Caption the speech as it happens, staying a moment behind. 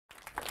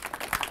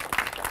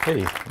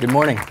Hey, good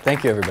morning.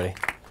 Thank you, everybody.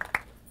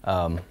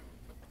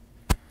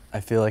 I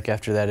feel like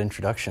after that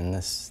introduction,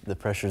 the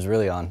pressure's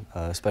really on,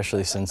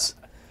 especially since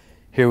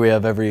here we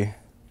have every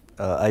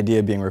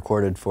idea being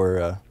recorded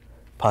for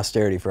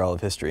posterity for all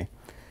of history.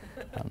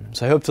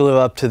 So I hope to live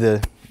up to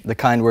the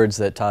kind words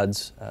that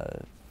Todd's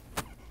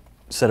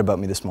said about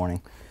me this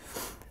morning.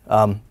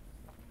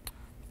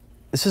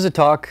 This is a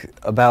talk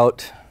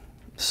about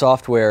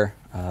software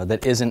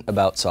that isn't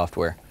about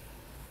software.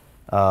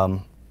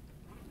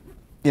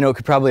 It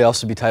could probably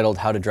also be titled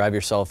How to Drive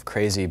Yourself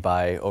Crazy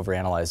by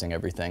Overanalyzing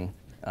Everything,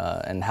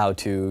 and how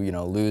to,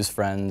 lose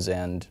friends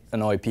and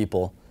annoy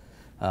people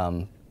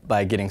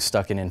by getting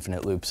stuck in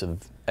infinite loops of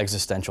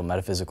existential,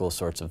 metaphysical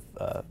sorts of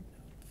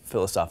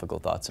philosophical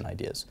thoughts and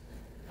ideas.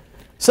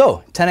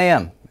 So, 10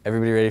 a.m.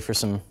 Everybody ready for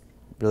some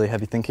really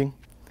heavy thinking?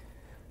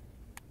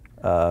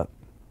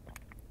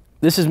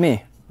 This is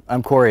me.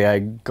 I'm Cory. I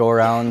go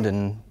around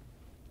and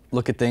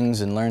look at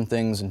things and learn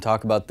things and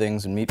talk about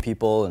things and meet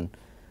people, and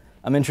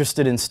I'm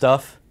interested in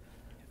stuff.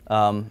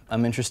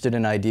 I'm interested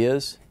in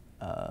ideas.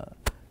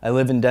 I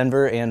live in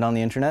Denver and on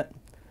the internet.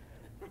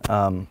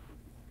 And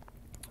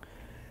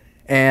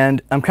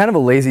I'm kind of a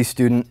lazy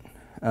student,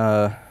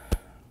 learn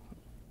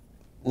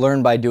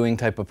by doing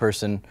type of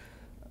person,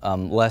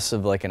 less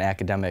of like an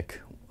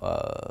academic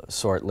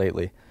sort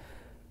lately.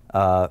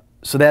 So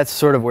that's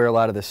sort of where a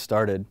lot of this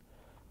started.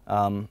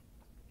 I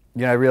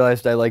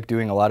realized I like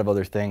doing a lot of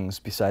other things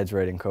besides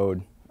writing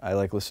code. I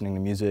like listening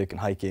to music and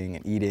hiking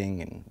and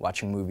eating and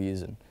watching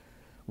movies and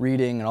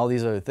reading and all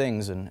these other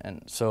things.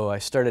 And so I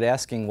started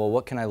asking, well,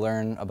 what can I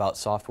learn about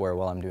software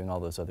while I'm doing all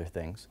those other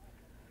things?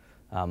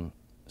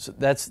 So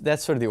that's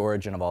sort of the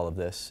origin of all of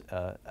this.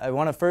 I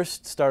want to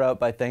first start out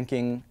by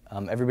thanking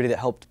everybody that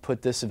helped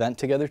put this event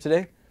together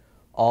today,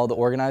 all the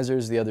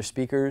organizers, the other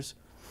speakers.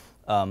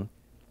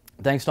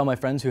 Thanks to all my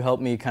friends who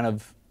helped me kind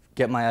of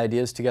get my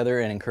ideas together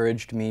and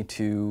encouraged me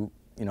to,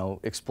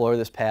 explore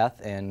this path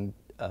and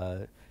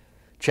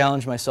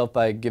challenge myself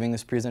by giving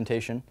this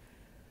presentation.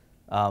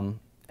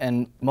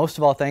 And most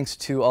of all, thanks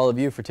to all of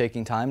you for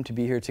taking time to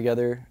be here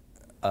together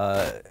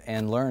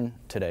and learn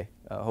today.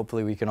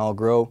 Hopefully we can all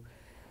grow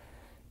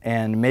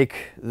and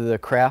make the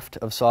craft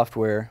of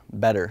software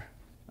better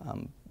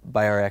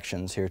by our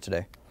actions here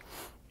today.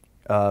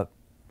 So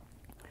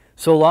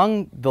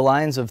along the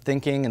lines of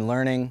thinking and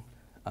learning,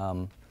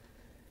 one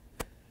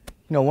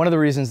of the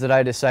reasons that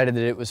I decided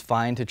that it was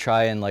fine to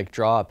try and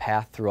draw a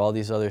path through all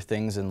these other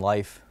things in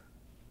life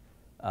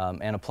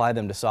and apply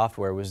them to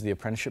software was the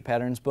Apprenticeship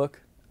Patterns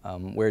book,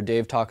 where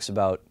Dave talks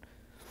about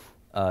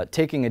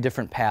taking a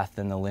different path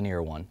than the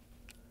linear one.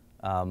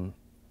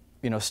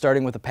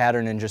 Starting with a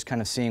pattern and just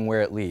kind of seeing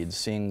where it leads,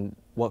 seeing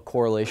what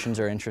correlations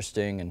are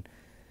interesting, and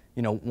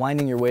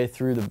winding your way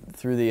through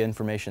the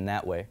information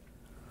that way.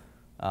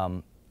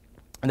 And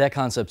that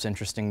concept's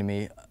interesting to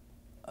me.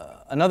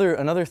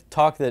 Another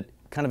talk that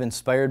kind of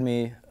inspired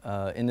me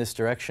in this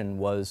direction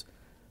was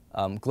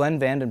Glenn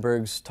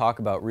Vandenberg's talk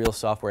about real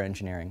software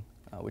engineering,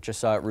 which I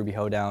saw at Ruby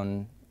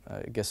Hoedown,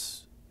 I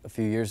guess a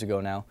few years ago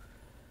now.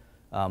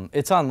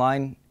 It's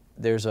online.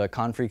 There's a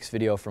Confreaks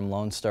video from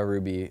Lone Star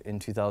Ruby in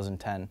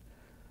 2010,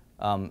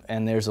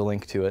 and there's a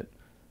link to it.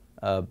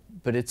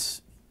 But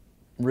it's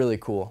really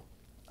cool,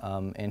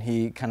 and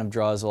he kind of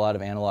draws a lot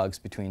of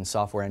analogs between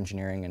software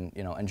engineering and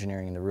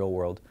engineering in the real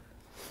world.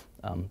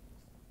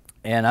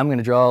 And I'm going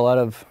to draw a lot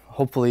of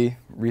hopefully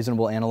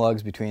reasonable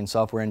analogs between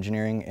software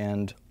engineering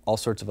and all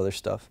sorts of other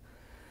stuff.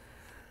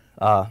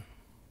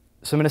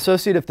 So I'm an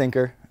associative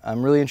thinker.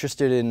 I'm really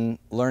interested in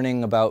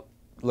learning about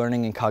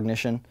learning and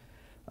cognition.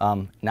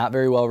 Not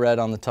very well read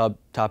on the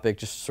topic,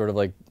 just sort of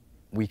like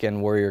weekend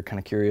warrior, kind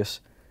of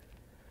curious.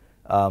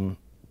 I'm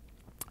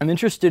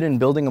interested in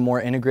building a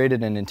more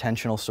integrated and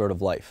intentional sort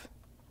of life,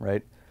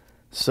 right?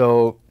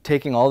 So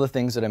taking all the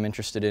things that I'm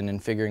interested in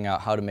and figuring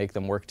out how to make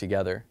them work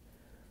together,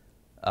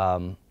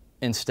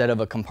 instead of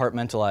a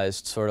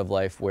compartmentalized sort of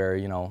life where,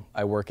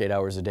 I work 8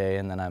 hours a day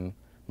and then I'm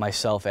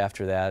myself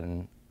after that,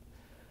 and,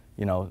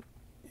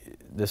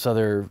 this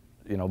other,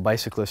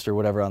 bicyclist or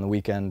whatever on the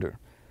weekend. Or,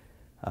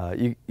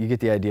 you get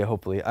the idea,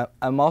 hopefully.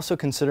 I'm also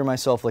consider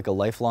myself like a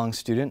lifelong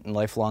student and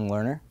lifelong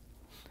learner.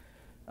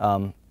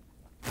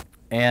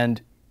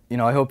 And,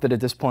 I hope that at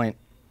this point,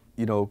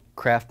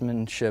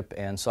 craftsmanship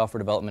and software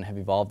development have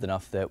evolved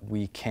enough that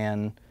we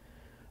can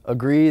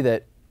agree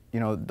that,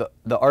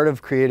 the art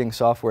of creating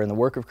software and the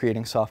work of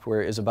creating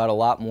software is about a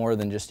lot more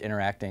than just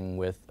interacting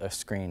with a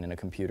screen and a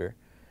computer.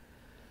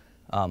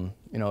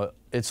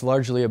 It's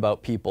largely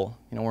about people.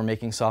 We're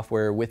making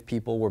software with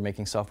people, we're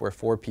making software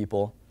for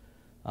people.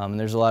 And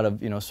there's a lot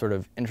of, sort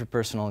of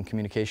interpersonal and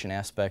communication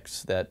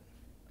aspects that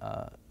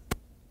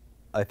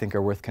I think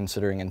are worth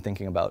considering and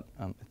thinking about.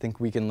 I think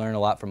we can learn a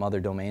lot from other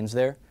domains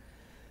there.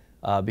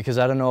 Because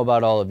I don't know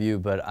about all of you,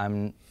 but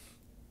I'm,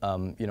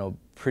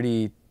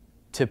 pretty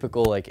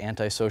typical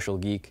antisocial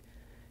geek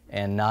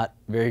and not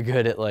very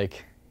good at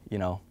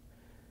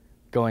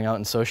going out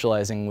and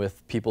socializing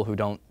with people who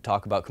don't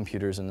talk about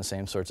computers and the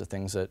same sorts of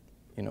things that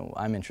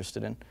I'm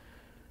interested in.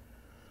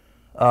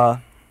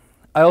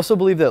 I also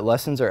believe that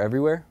lessons are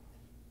everywhere.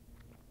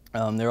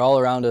 They're all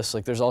around us.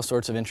 Like, there's all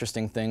sorts of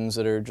interesting things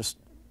that are just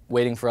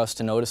waiting for us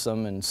to notice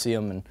them and see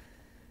them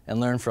and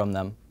learn from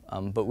them.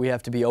 But we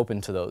have to be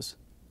open to those,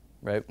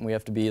 right? We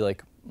have to be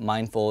like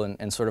mindful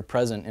and sort of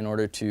present in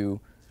order to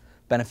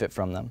benefit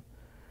from them.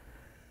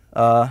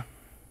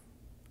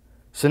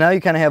 So now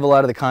you kind of have a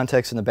lot of the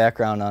context and the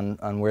background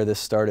on where this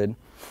started.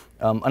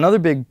 Another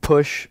big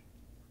push,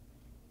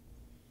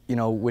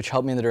 which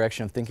helped me in the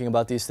direction of thinking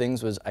about these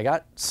things, was I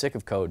got sick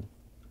of code.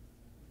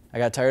 I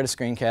got tired of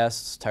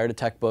screencasts, tired of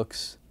tech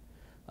books.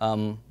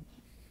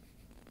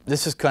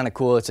 This is kind of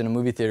cool, it's in a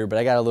movie theater, but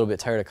I got a little bit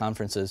tired of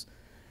conferences.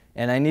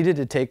 And I needed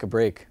to take a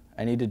break.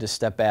 I needed to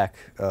step back.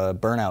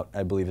 Burnout,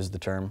 I believe, is the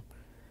term.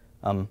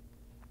 And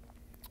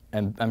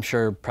I'm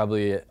sure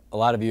probably a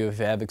lot of you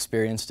have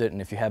experienced it,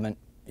 and if you haven't,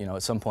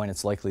 at some point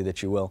it's likely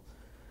that you will.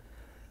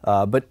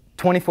 But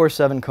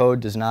 24/7 code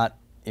does not,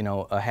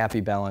 a happy,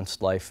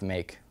 balanced life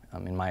make,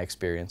 in my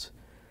experience.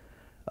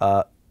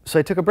 So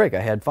I took a break.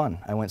 I had fun.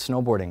 I went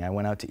snowboarding. I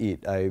went out to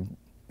eat. I,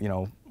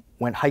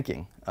 went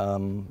hiking,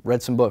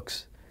 read some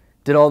books,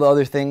 did all the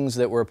other things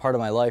that were a part of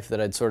my life that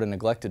I'd sort of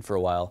neglected for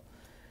a while.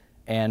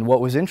 And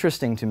what was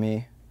interesting to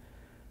me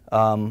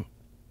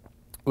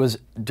was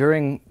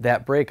during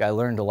that break, I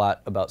learned a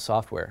lot about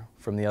software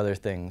from the other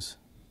things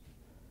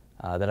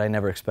that I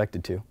never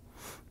expected to.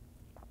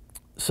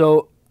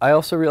 So I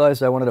also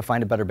realized I wanted to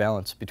find a better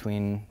balance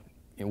between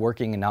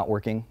working and not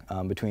working,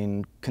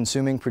 between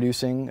consuming,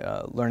 producing,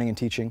 learning and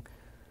teaching.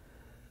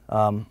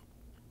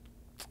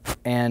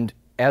 And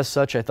as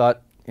such, I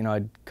thought,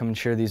 I'd come and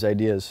share these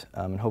ideas.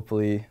 And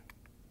hopefully,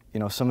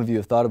 some of you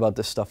have thought about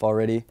this stuff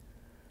already,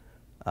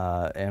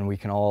 and we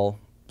can all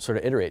sort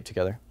of iterate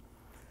together.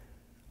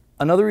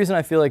 Another reason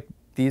I feel like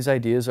these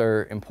ideas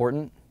are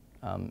important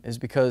is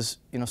because,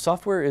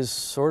 software is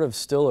sort of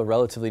still a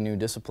relatively new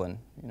discipline.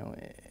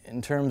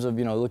 In terms of,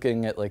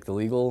 looking at like the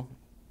legal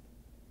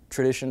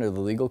tradition or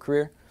the legal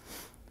career,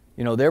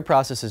 their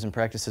processes and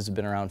practices have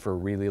been around for a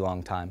really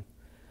long time.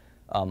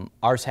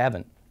 Ours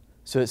haven't.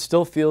 So it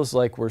still feels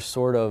like we're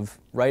sort of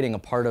writing a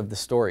part of the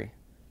story,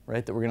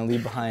 right, that we're going to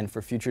leave behind for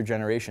future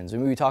generations.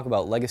 And when we talk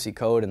about legacy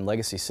code and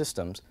legacy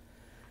systems,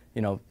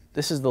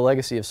 this is the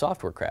legacy of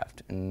software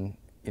craft. And,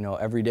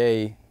 every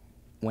day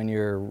when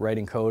you're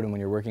writing code and when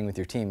you're working with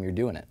your team, you're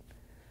doing it.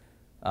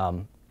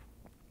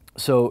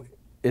 So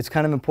it's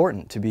kind of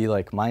important to be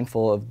like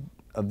mindful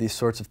of these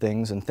sorts of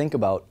things and think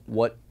about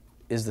what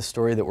is the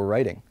story that we're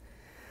writing.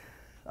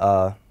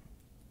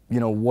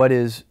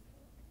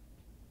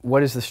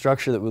 What is the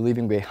structure that we're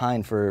leaving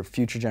behind for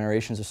future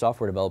generations of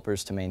software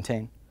developers to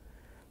maintain?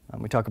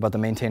 We talk about the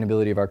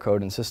maintainability of our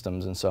code and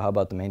systems, and so how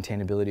about the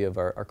maintainability of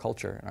our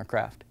culture and our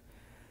craft?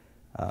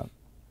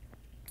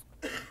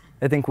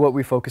 I think what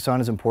we focus on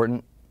is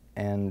important,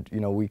 and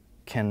we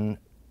can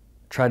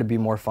try to be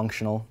more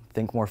functional,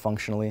 think more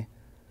functionally,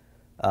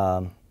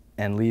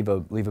 and leave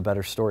a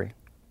better story.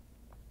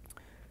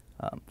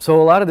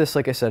 So a lot of this,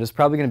 like I said, is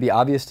probably going to be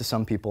obvious to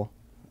some people.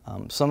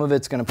 Some of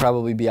it's going to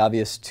probably be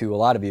obvious to a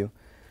lot of you.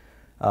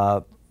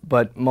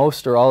 But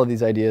most or all of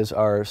these ideas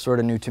are sort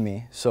of new to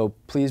me, so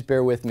please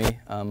bear with me.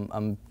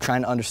 I'm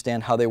trying to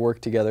understand how they work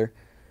together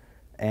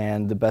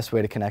and the best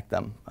way to connect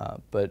them,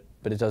 but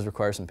it does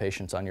require some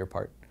patience on your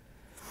part.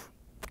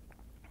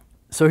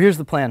 So here's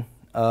the plan.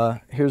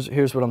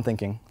 Here's what I'm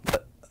thinking.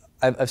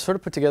 I've sort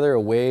of put together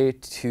a way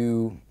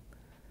to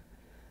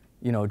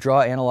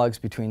draw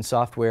analogs between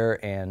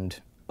software and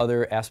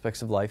other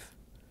aspects of life.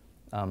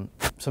 So I'm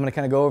going to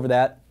kind of go over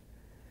that.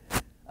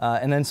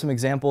 And then some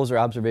examples or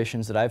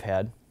observations that I've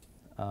had.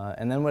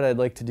 And then what I'd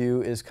like to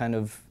do is kind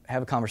of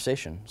have a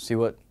conversation, see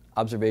what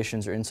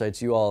observations or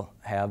insights you all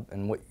have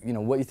and what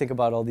you think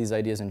about all these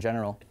ideas in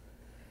general.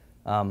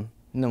 And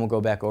then we'll go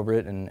back over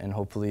it and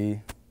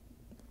hopefully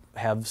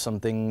have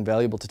something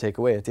valuable to take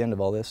away at the end of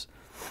all this.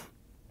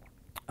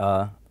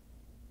 I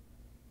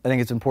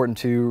think it's important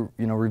to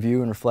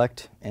review and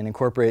reflect and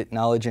incorporate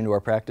knowledge into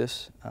our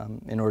practice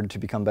in order to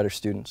become better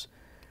students.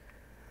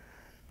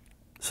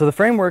 So the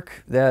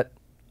framework that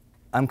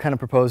I'm kind of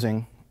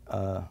proposing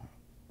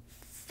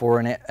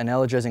for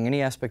analogizing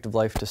any aspect of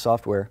life to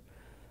software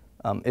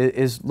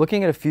is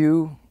looking at a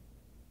few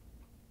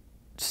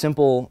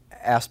simple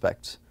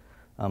aspects.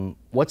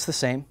 What's the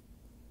same?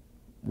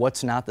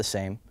 What's not the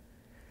same?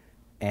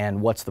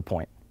 And what's the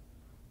point?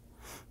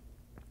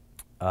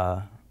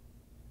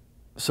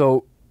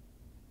 So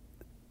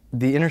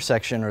the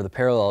intersection or the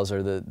parallels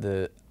are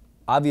the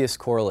obvious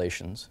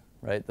correlations,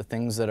 right? The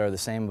things that are the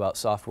same about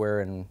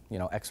software and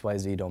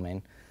XYZ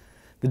domain.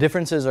 The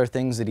differences are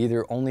things that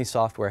either only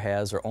software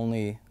has or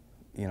only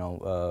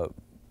the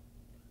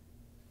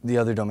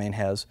other domain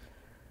has.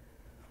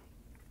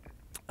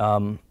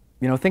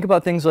 Think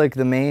about things like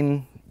the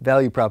main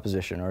value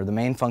proposition or the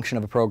main function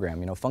of a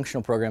program.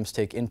 Functional programs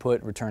take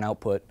input, return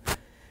output,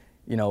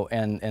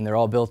 and they're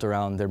all built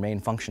around their main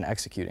function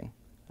executing.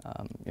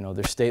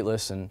 They're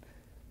stateless and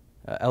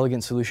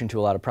elegant solution to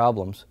a lot of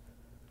problems.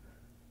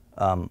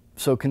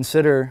 So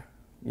consider,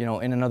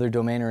 in another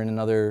domain or in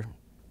another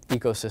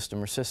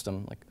ecosystem or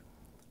system, like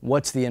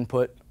what's the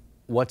input,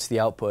 what's the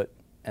output,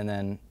 and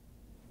then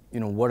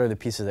what are the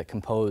pieces that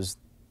compose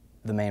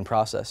the main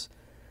process?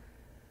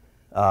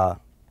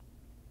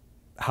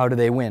 How do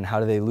they win? How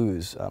do they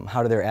lose?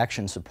 How do their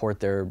actions support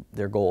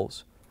their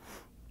goals?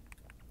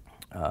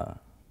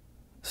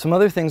 Some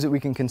other things that we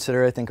can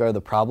consider, I think, are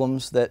the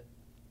problems that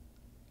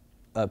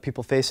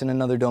people face in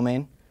another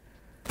domain,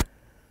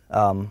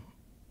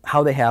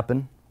 how they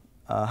happen,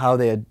 how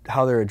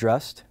they're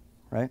addressed,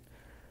 right?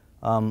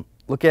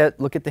 Look at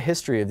the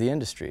history of the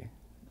industry.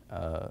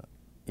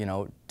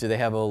 Do they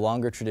have a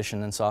longer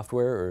tradition than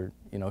software,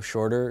 or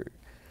shorter?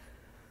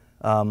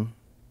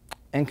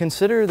 And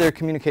consider their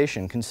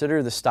communication.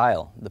 Consider the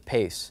style, the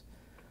pace.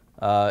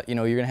 You're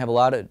going to have a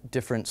lot of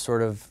different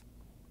sort of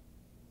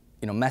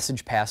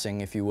message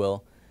passing, if you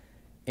will,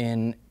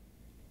 in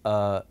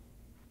a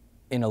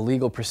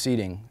legal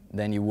proceeding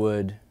than you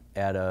would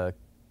at a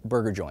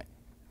burger joint,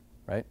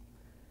 right?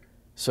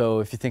 So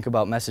if you think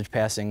about message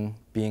passing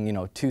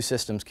being two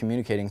systems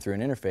communicating through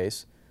an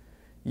interface,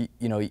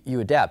 you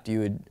adapt. You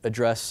would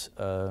address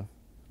an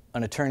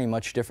attorney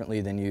much differently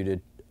than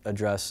you'd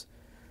address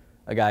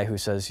a guy who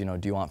says, do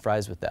you want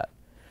fries with that?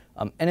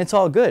 And it's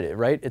all good,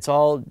 right? It's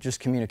all just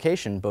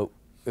communication, but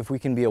if we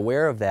can be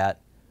aware of that,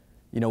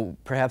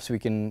 perhaps we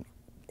can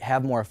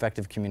have more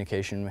effective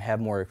communication, have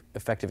more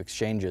effective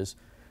exchanges,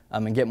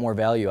 and get more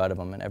value out of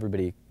them, and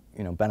everybody,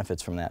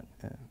 benefits from that.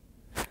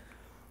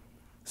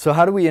 So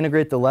how do we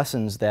integrate the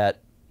lessons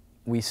that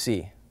we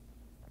see?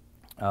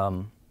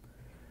 I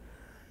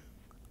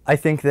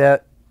think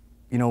that,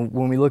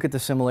 when we look at the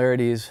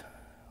similarities,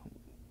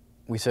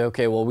 we say,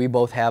 okay, well, we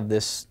both have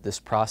this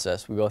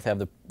process. We both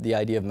have the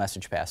idea of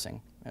message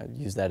passing. I'd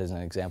use that as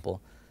an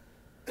example.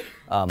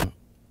 How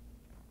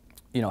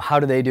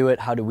do they do it?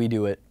 How do we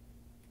do it?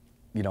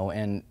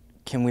 And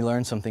can we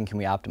learn something? Can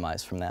we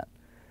optimize from that?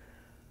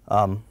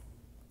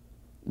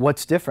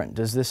 What's different?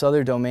 Does this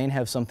other domain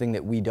have something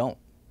that we don't?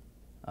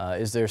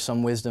 Is there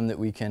some wisdom that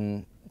we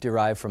can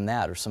derive from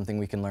that, or something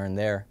we can learn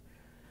there?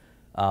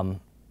 And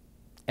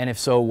if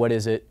so, what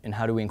is it, and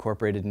how do we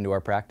incorporate it into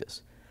our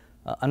practice?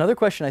 Another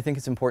question I think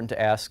it's important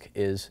to ask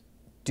is,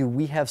 do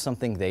we have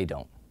something they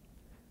don't?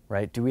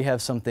 Right? Do we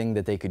have something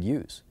that they could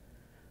use?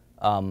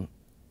 Can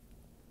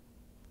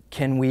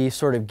we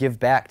sort of give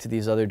back to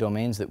these other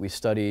domains that we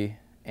study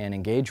and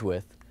engage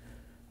with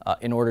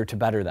in order to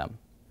better them?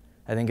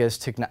 I think I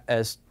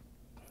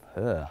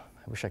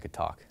wish I could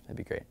talk. That'd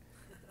be great.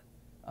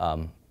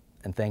 And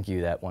thank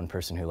you, that one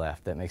person who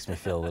laughed. That makes me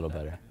feel a little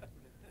better.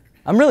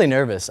 I'm really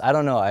nervous. I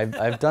don't know.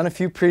 I've done a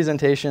few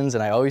presentations,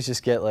 and I always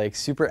just get like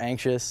super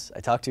anxious. I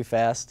talk too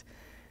fast.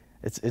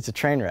 It's a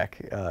train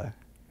wreck,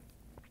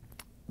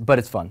 but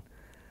it's fun.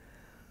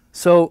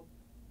 So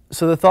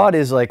the thought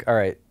is like, all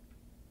right,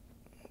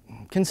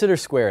 consider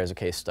Square as a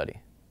case study.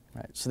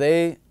 Right? So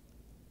they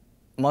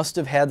must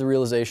have had the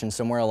realization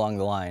somewhere along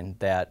the line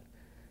that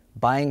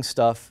buying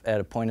stuff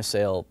at a point of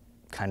sale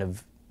kind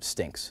of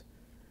stinks.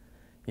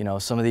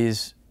 Some of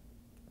these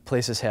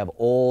places have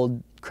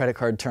old credit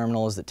card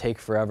terminals that take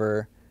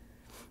forever.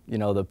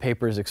 The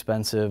paper's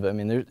expensive. I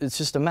mean, it's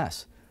just a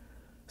mess.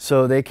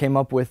 So they came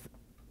up with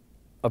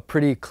a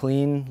pretty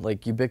clean,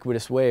 like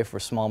ubiquitous way for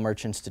small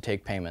merchants to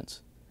take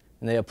payments.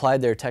 And they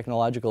applied their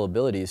technological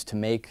abilities to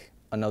make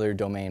another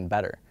domain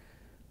better.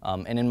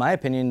 And in my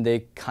opinion,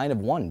 they kind of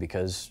won,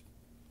 because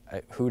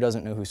who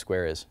doesn't know who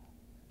Square is?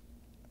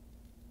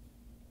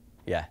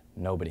 Yeah,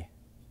 nobody.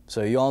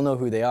 So you all know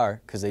who they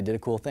are because they did a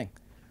cool thing.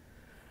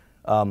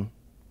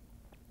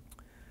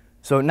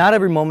 So not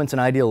every moment's an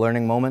ideal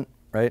learning moment,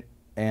 right?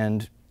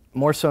 And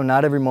more so,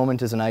 not every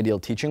moment is an ideal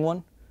teaching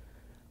one.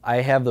 I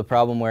have the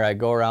problem where I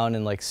go around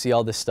and like see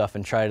all this stuff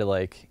and try to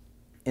like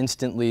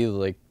instantly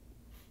like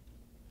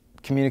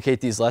communicate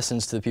these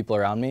lessons to the people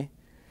around me.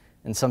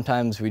 And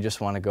sometimes we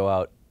just want to go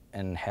out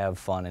and have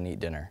fun and eat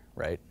dinner,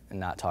 right? And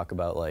not talk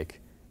about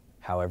like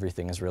how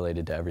everything is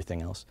related to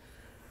everything else.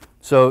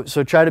 So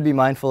try to be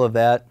mindful of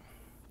that,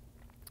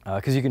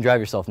 because you can drive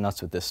yourself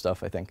nuts with this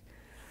stuff, I think.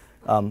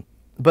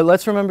 But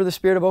let's remember the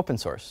spirit of open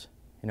source.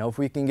 If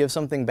we can give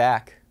something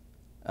back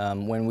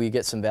when we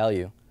get some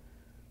value,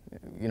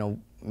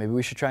 maybe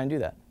we should try and do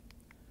that.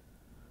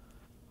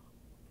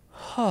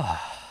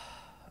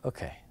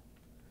 Okay.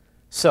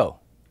 So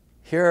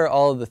here are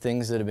all of the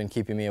things that have been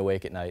keeping me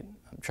awake at night.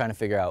 I'm trying to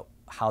figure out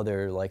how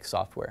they're like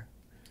software.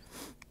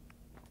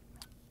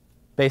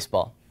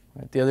 Baseball.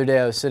 Right? The other day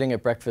I was sitting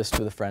at breakfast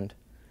with a friend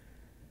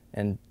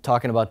and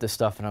talking about this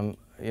stuff, and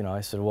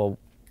I said, well,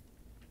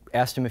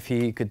 asked him if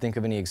he could think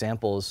of any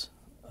examples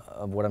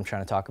of what I'm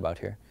trying to talk about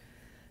here.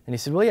 And he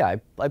said, well, yeah,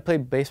 I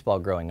played baseball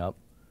growing up.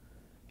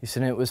 He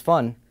said, and it was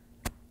fun.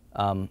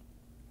 And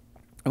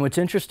what's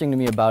interesting to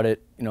me about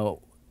it,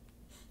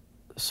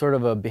 sort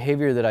of a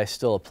behavior that I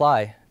still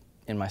apply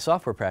in my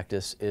software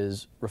practice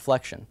is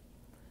reflection.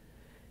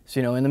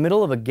 So, in the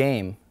middle of a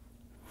game,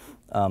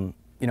 in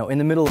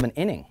the middle of an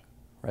inning,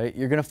 right,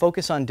 you're going to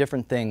focus on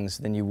different things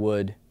than you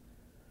would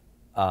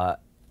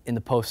in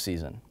the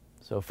postseason.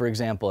 So for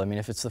example,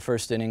 if it's the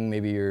first inning,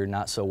 maybe you're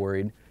not so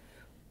worried.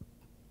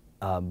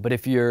 But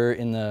if you're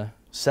in the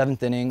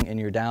 7th inning and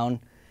you're down,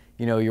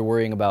 you're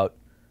worrying about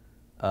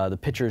the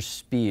pitcher's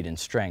speed and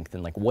strength,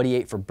 and like what he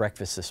ate for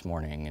breakfast this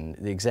morning, and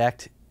the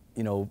exact,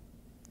 you know,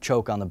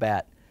 choke on the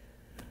bat.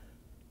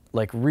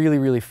 Like really,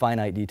 really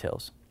finite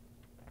details.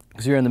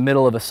 Because you're in the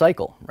middle of a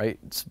cycle, right?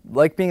 It's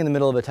like being in the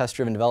middle of a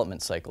test-driven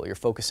development cycle. You're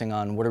focusing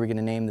on what are we going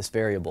to name this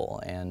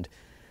variable, and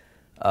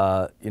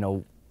you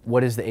know,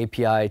 what is the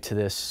API to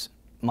this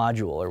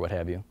module or what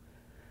have you.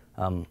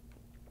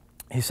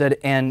 He said,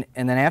 and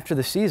then after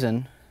the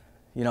season,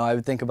 you know, I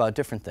would think about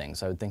different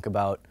things. I would think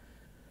about,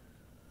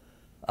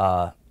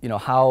 you know,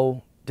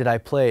 how did I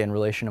play in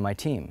relation to my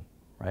team,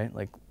 right?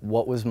 Like,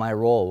 what was my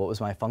role? What was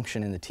my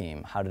function in the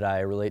team? How did I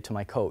relate to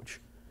my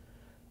coach?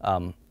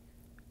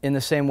 In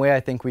the same way,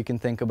 I think we can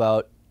think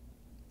about,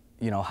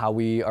 you know, how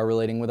we are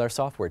relating with our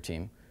software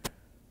team.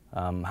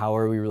 How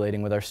are we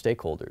relating with our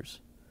stakeholders?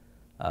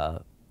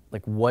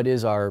 Like, what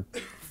is our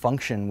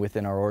function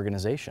within our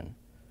organization,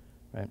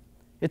 right?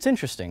 It's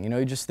interesting, you know,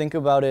 you just think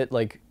about it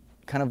like,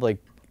 kind of like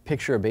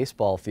picture a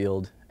baseball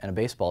field and a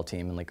baseball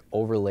team and like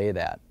overlay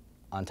that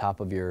on top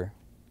of your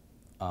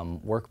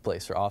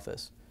workplace or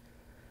office.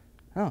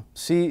 Oh,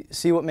 see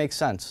what makes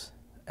sense.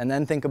 And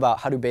then think about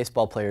how do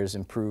baseball players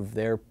improve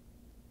their,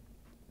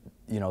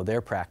 you know,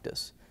 their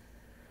practice.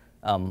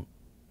 You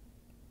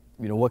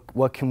know,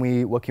 what can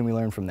we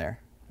learn from there?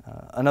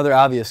 Another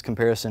obvious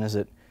comparison is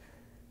that,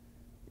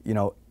 you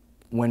know,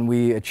 when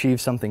we achieve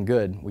something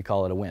good, we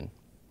call it a win.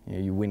 You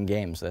know, you win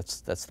games.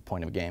 That's the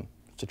point of a game,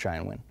 to try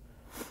and win.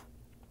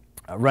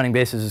 Running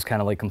bases is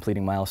kind of like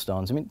completing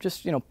milestones. I mean,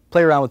 just, you know,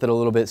 play around with it a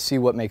little bit, see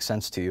what makes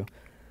sense to you.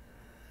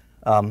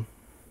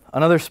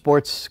 Another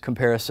sports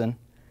comparison,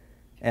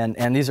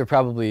 and these are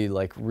probably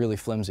like really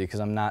flimsy because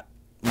I'm not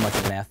much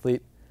of an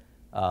athlete,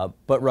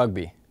 but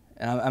rugby.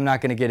 And I'm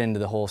not going to get into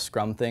the whole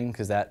scrum thing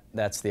because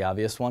that's the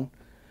obvious one.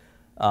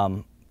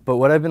 But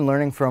what I've been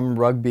learning from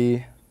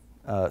rugby,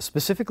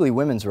 specifically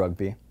women's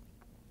rugby,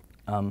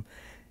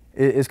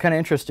 is kind of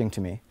interesting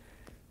to me.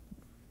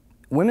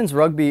 Women's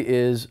rugby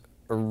is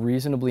a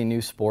reasonably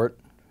new sport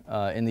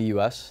in the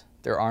US.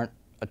 There aren't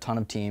a ton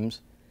of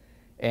teams,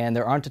 and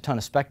there aren't a ton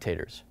of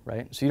spectators,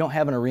 right? So you don't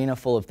have an arena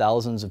full of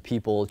thousands of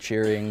people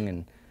cheering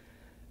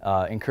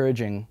and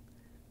encouraging,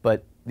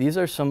 but these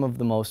are some of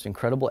the most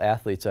incredible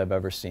athletes I've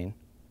ever seen,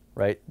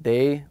 right?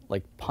 They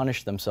like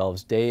punish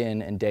themselves day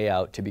in and day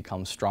out to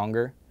become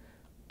stronger,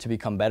 to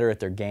become better at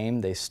their game.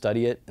 They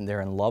study it and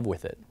they're in love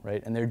with it,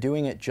 right? And they're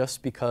doing it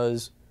just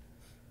because,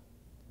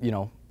 you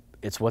know,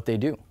 it's what they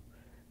do.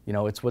 You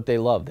know, it's what they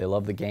love. They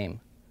love the game.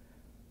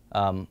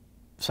 So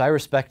I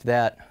respect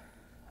that.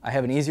 I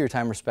have an easier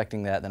time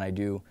respecting that than I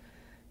do,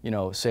 you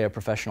know, say a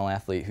professional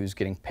athlete who's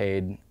getting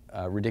paid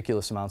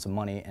ridiculous amounts of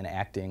money and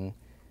acting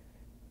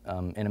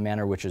in a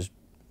manner which is,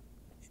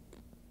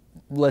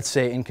 let's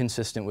say,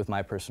 inconsistent with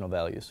my personal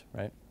values,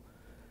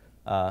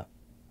 right?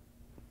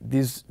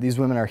 These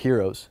women are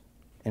heroes,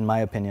 in my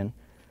opinion,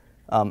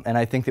 and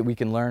I think that we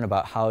can learn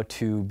about how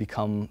to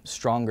become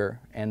stronger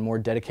and more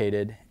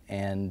dedicated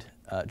and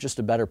just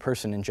a better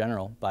person in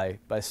general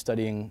by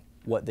studying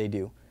what they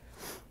do.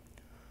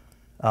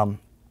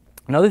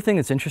 Another thing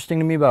that's interesting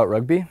to me about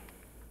rugby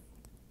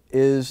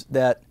is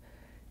that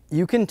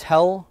you can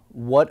tell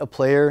what a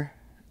player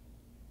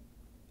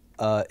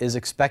is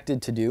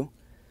expected to do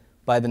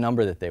by the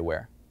number that they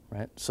wear,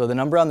 right? So the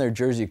number on their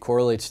jersey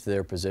correlates to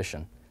their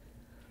position.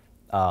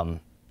 You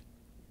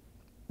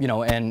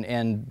know,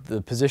 and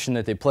the position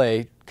that they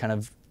play kind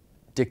of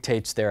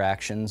dictates their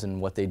actions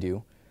and what they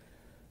do.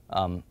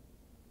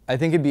 I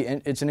think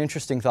it's an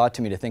interesting thought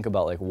to me to think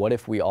about, like, what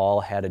if we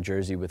all had a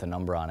jersey with a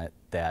number on it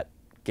that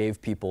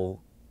gave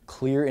people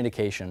clear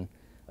indication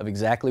of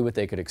exactly what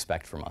they could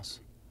expect from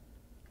us,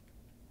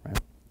 right?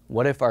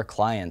 What if our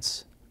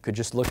clients could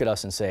just look at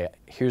us and say,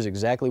 here's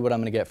exactly what I'm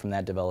going to get from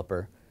that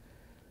developer.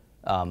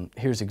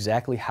 Here's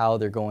exactly how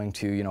they're going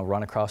to, you know,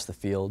 run across the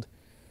field.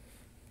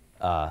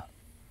 I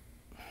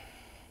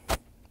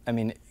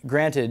mean,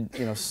 granted,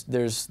 you know,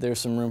 there's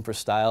some room for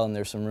style and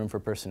there's some room for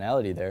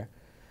personality there,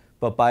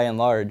 but by and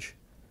large,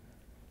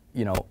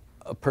 you know,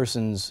 a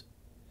person's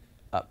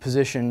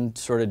position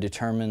sort of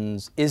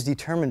is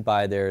determined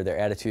by their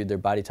attitude, their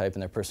body type,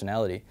 and their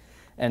personality,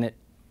 and it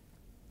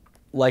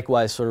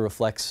likewise sort of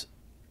reflects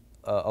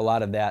a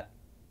lot of that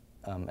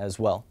as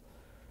well.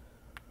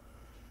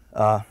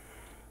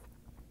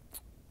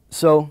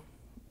 So,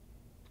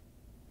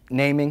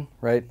 naming,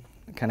 right?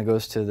 It kind of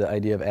goes to the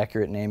idea of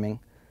accurate naming.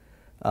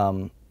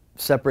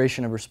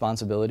 Separation of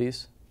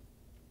responsibilities,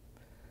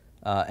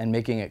 and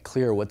making it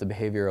clear what the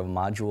behavior of a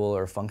module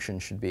or function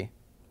should be.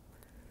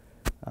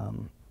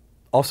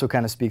 Also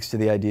kind of speaks to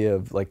the idea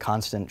of like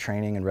constant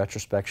training and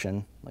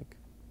retrospection, like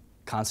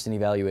constant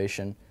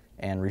evaluation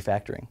and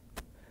refactoring.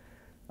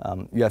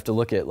 You have to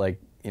look at,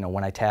 like, you know,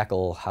 when I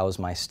tackle, how's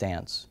my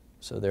stance?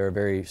 So there are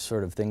very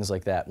sort of things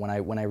like that. When I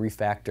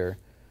refactor,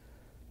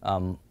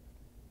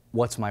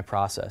 what's my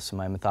process? Am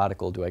I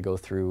methodical? Do I go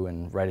through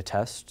and write a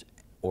test?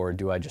 Or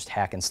do I just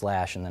hack and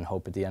slash and then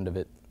hope at the end of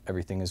it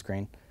everything is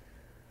green?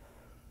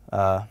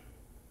 So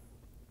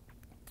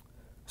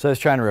I was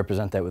trying to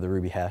represent that with a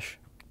Ruby hash.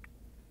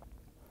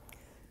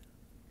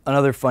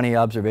 Another funny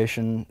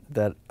observation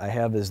that I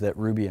have is that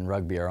Ruby and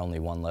Rugby are only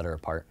one letter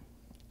apart,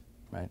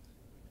 right?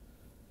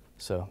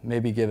 So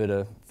maybe give it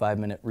a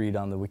 5-minute read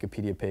on the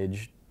Wikipedia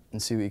page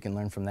and see what you can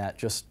learn from that,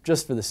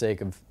 just for the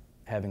sake of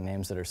having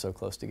names that are so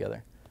close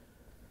together.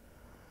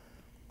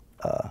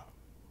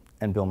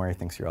 And Bill Murray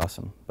thinks you're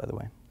awesome, by the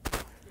way.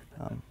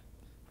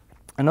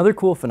 Another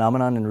cool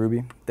phenomenon in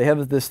Ruby, they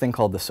have this thing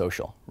called the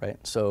social, right?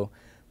 So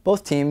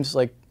both teams,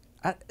 like,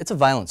 it's a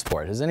violent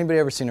sport. Has anybody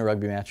ever seen a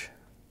rugby match?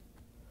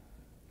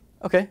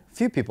 Okay, a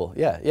few people,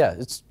 yeah,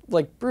 it's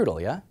like brutal,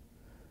 yeah?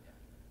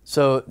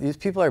 So these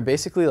people are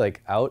basically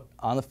like out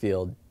on the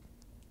field,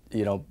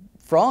 you know,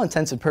 for all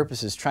intents and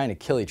purposes trying to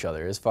kill each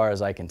other as far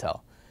as I can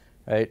tell,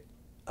 right?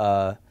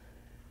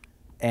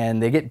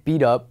 And they get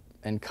beat up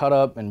and cut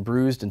up and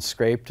bruised and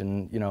scraped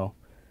and, you know,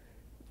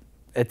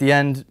 at the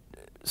end,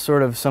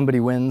 sort of somebody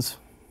wins,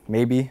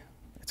 maybe.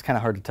 It's kind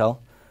of hard to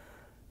tell.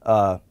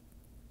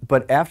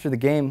 But after the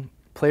game,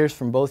 players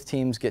from both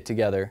teams get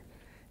together,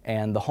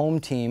 and the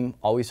home team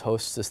always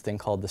hosts this thing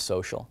called the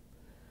social.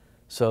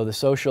 So the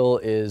social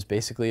is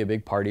basically a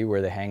big party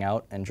where they hang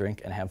out and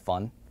drink and have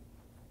fun.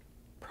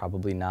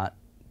 Probably not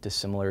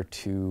dissimilar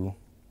to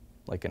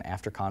like an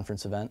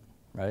after-conference event,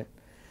 right?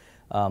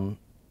 And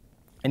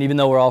even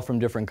though we're all from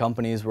different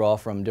companies, we're all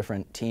from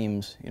different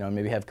teams, you know,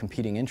 maybe have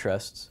competing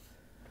interests,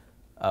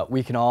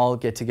 we can all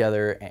get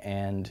together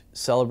and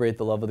celebrate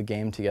the love of the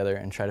game together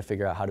and try to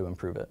figure out how to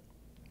improve it,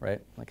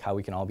 right? Like how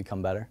we can all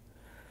become better.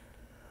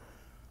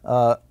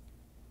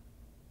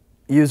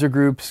 User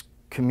groups,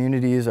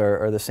 communities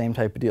are the same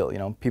type of deal. You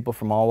know, people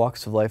from all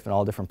walks of life in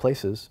all different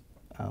places,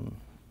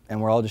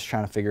 and we're all just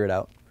trying to figure it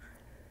out.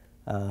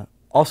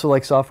 Also,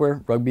 like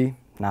software, Rugby,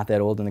 not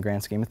that old in the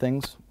grand scheme of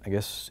things. I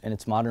guess in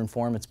its modern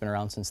form, it's been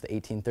around since the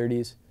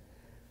 1830s.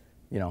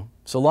 You know,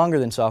 so longer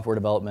than software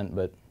development,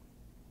 but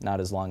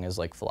not as long as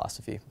like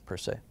philosophy per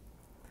se.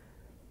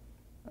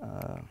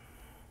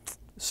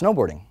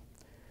 Snowboarding.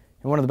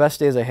 And one of the best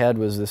days I had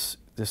was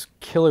this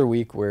killer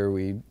week where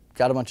we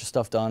got a bunch of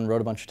stuff done,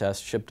 wrote a bunch of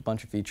tests, shipped a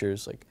bunch of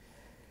features. Like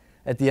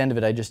at the end of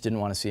it, I just didn't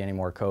want to see any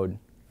more code.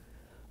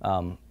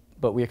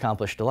 But we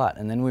accomplished a lot,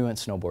 and then we went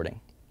snowboarding.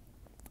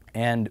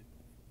 And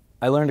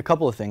I learned a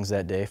couple of things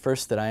that day.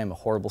 First, that I am a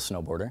horrible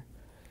snowboarder.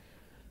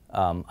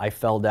 I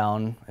fell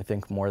down, I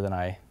think, more than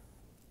I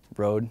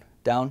rode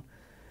down.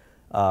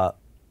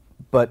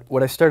 But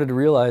what I started to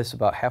realize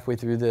about halfway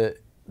through the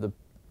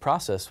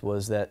process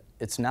was that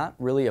it's not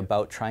really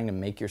about trying to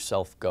make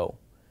yourself go.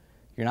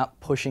 You're not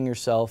pushing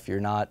yourself. You're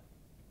not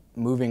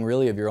moving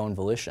really of your own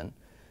volition.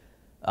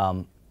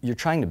 You're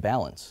trying to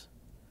balance.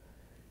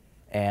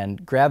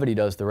 And gravity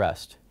does the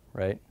rest,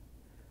 right?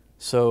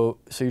 So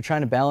you're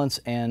trying to balance,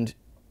 and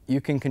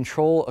you can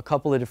control a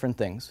couple of different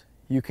things.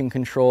 You can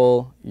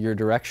control your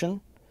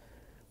direction,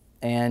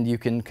 and you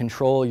can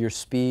control your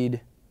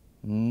speed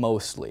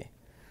mostly.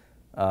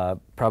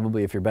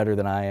 Probably if you're better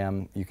than I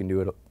am, you can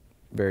do it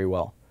very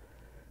well.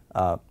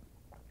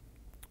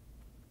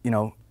 You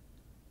know,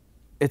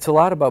 it's a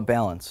lot about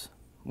balance,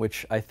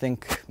 which I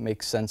think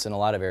makes sense in a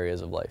lot of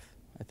areas of life.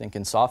 I think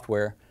in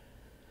software,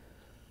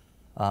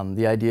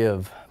 the idea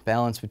of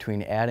balance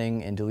between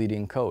adding and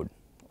deleting code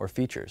or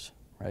features,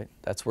 right?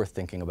 That's worth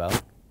thinking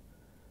about.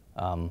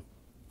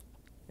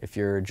 If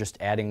you're just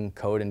adding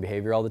code and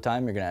behavior all the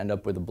time, you're going to end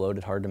up with a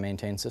bloated,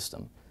 hard-to-maintain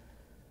system.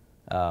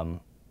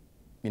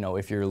 You know,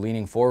 if you're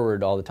leaning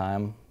forward all the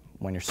time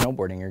when you're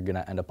snowboarding, you're going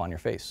to end up on your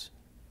face.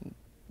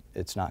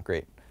 It's not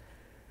great.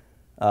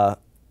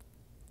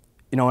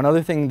 You know,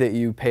 another thing that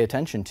you pay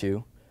attention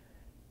to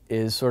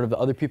is sort of the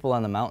other people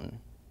on the mountain,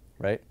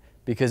 right?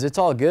 Because it's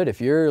all good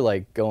if you're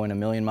like going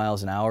 1,000,000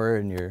 miles an hour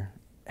and you're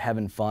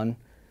having fun,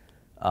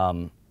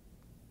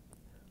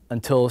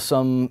 until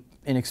some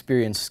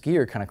inexperienced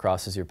skier kind of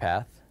crosses your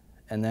path,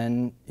 and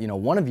then, you know,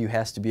 one of you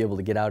has to be able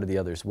to get out of the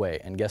other's way,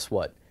 and guess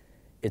what?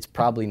 It's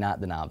probably not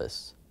the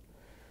novice.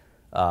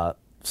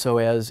 So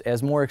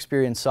as more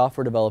experienced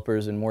software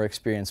developers and more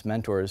experienced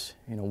mentors,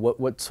 you know,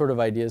 what sort of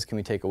ideas can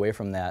we take away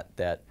from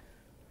that,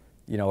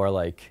 you know, are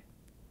like,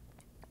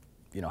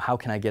 you know, how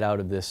can I get out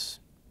of this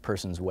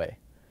person's way?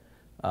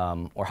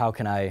 Or how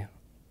can I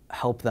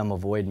help them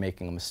avoid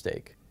making a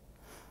mistake?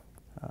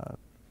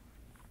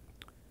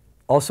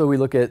 Also, we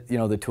look at, you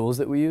know, the tools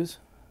that we use.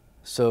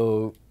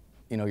 So,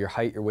 you know, your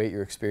height, your weight,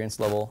 your experience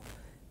level,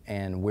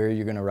 and where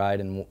you're going to ride,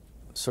 and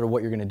sort of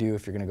what you're going to do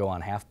if you're going to go on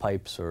half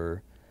pipes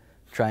or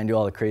try and do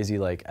all the crazy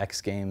like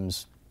X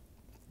Games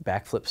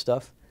backflip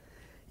stuff.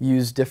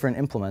 Use different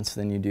implements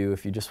than you do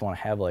if you just want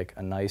to have like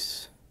a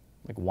nice,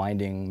 like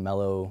winding,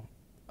 mellow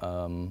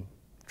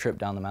trip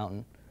down the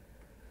mountain.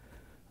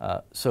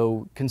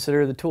 So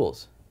consider the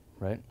tools,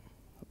 right?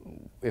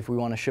 If we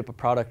want to ship a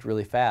product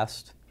really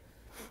fast,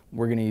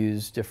 we're going to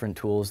use different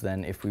tools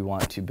than if we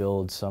want to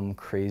build some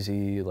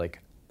crazy, like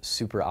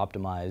super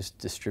optimized,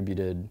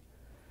 distributed,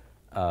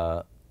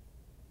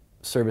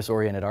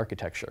 service-oriented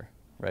architecture,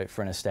 right,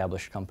 for an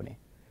established company.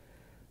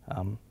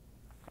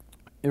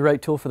 The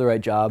right tool for the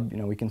right job, you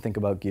know, we can think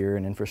about gear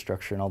and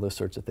infrastructure and all those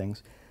sorts of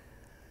things.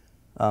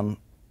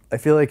 I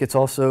feel like it's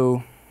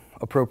also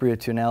appropriate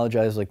to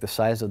analogize like the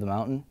size of the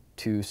mountain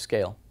to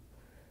scale.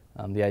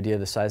 The idea of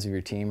the size of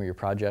your team or your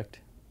project,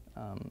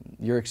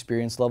 your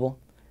experience level.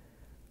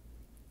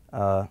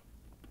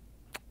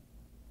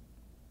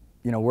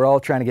 You know, we're all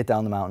trying to get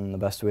down the mountain the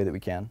best way that we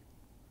can.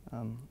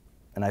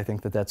 And I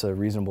think that that's a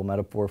reasonable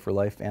metaphor for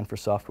life and for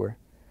software.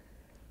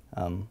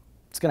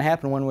 It's going to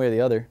happen one way or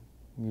the other,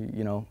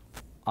 you know,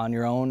 on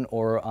your own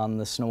or on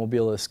the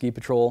snowmobile of the ski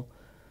patrol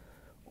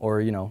or,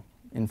 you know,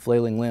 in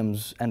flailing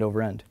limbs end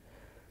over end.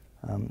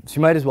 So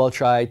you might as well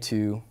try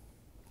to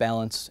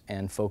balance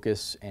and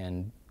focus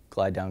and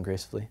glide down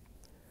gracefully.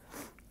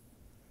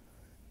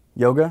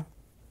 Yoga?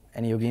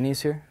 Any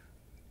yoginis here?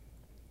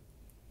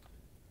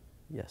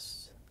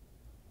 Yes.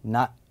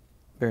 Not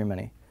very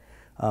many.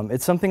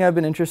 It's something I've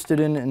been interested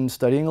in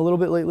studying a little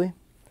bit lately.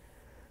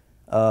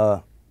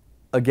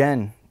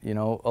 Again, you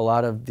know, a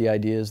lot of the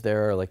ideas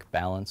there are like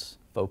balance,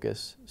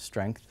 focus,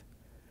 strength.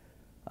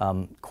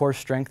 Core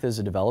strength as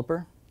a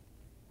developer,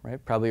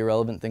 right? Probably a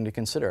relevant thing to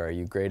consider. Are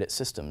you great at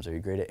systems? Are you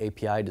great at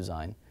API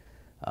design?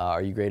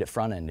 Are you great at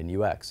front end and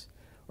UX?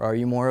 Or are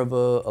you more of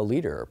a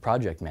leader or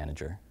project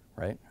manager,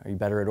 right? Are you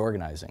better at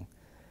organizing?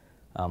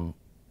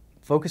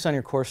 Focus on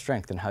your core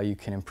strength and how you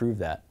can improve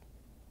that.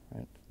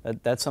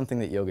 Right? That's something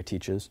that yoga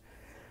teaches.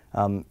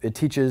 It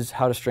teaches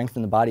how to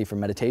strengthen the body for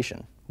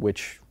meditation,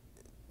 which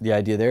the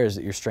idea there is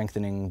that you're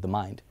strengthening the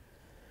mind.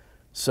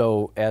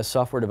 So as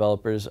software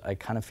developers, I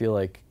kind of feel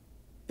like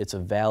it's a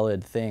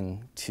valid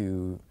thing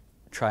to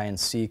try and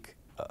seek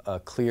a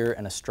clear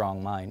and a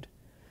strong mind.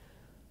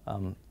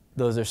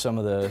 Those are some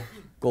of the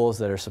goals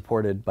that are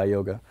supported by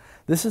yoga.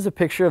 This is a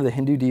picture of the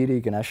Hindu deity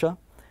Ganesha,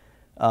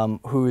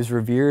 who is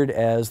revered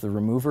as the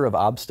remover of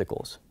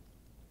obstacles,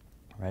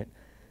 right?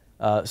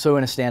 So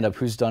in a stand-up,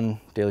 who's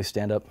done daily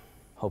stand-up?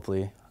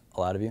 Hopefully a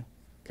lot of you.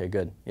 Okay,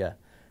 good, yeah.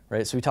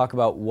 Right, so we talk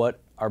about what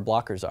our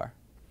blockers are,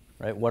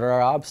 right? What are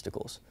our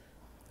obstacles?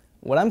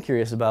 What I'm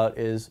curious about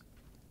is,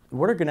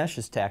 what are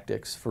Ganesha's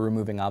tactics for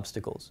removing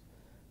obstacles?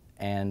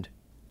 And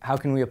how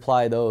can we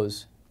apply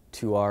those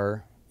to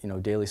our, you know,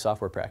 daily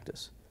software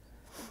practice?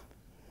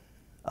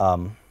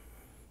 You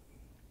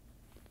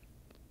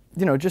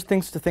know, just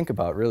things to think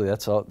about, really.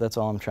 That's all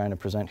I'm trying to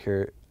present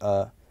here.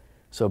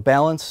 So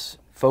balance,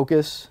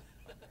 focus,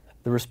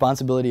 the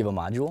responsibility of a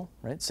module,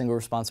 right? Single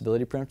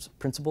responsibility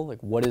principle.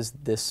 Like, what is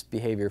this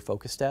behavior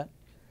focused at?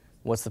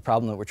 What's the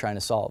problem that we're trying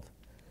to solve?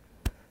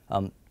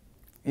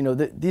 You know,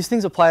 these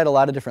things apply at a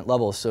lot of different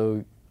levels.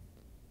 So,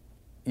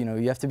 you know,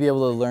 you have to be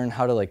able to learn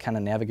how to like kind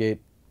of navigate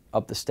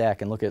up the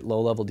stack and look at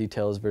low-level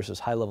details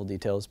versus high-level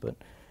details. But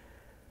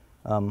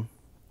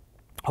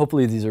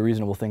hopefully these are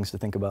reasonable things to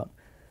think about.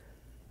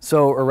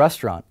 So a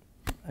restaurant.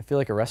 I feel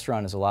like a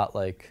restaurant is a lot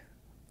like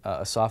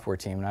a software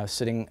team. And I was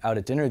sitting out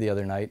at dinner the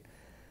other night,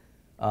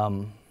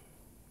 kind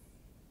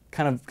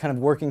of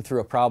working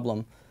through a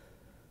problem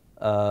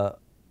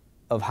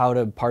of how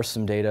to parse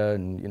some data,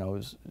 and you know, it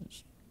was,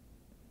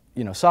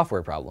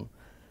 software problem.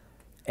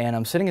 And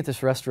I'm sitting at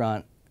this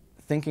restaurant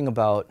thinking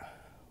about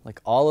like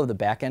all of the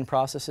back-end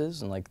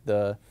processes and like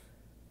the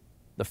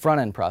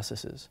front-end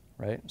processes,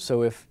 right?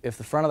 So if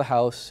the front of the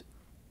house,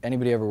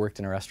 anybody ever worked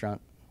in a restaurant?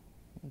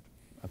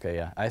 Okay,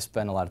 yeah, I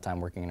spent a lot of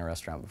time working in a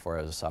restaurant before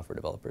I was a software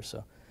developer,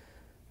 so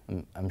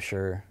I'm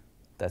sure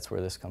that's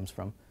where this comes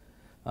from.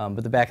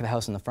 But the back of the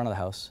house and the front of the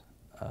house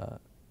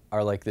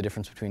are like the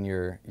difference between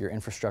your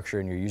infrastructure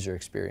and your user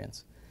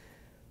experience.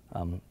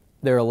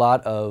 There are a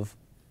lot of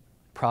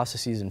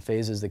processes and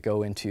phases that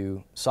go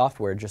into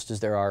software, just as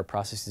there are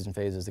processes and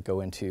phases that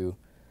go into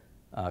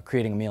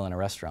creating a meal in a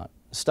restaurant.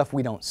 Stuff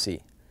we don't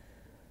see.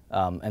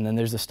 And then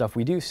there's the stuff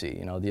we do see,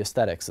 you know, the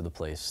aesthetics of the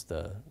place,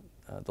 the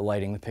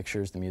lighting, the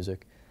pictures, the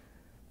music,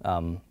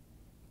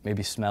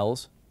 maybe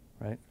smells,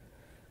 right?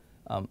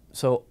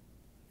 So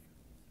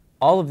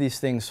all of these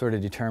things sort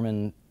of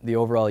determine the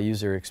overall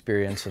user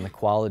experience and the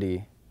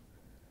quality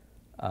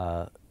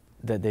that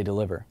they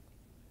deliver.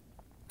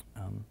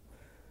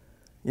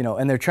 You know,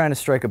 and they're trying to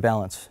strike a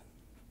balance.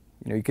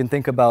 You know, you can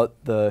think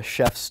about the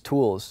chef's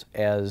tools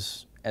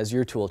as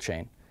your tool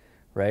chain,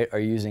 right? Are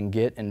you using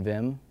Git and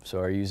Vim? So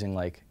are you using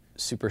like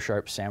super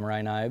sharp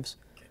samurai knives?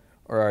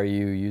 Or are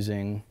you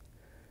using,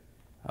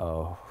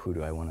 oh, who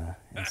do I want to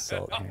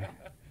insult here?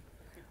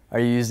 Are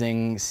you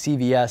using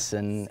CVS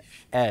and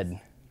Ed,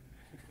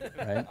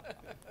 right?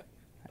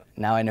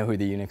 Now I know who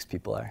the Unix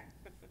people are.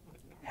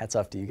 Hats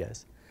off to you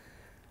guys.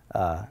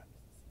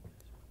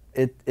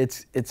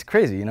 It's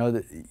crazy, you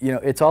know.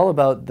 It's all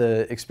about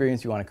the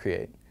experience you want to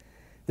create.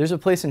 There's a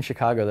place in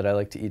Chicago that I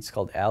like to eat. It's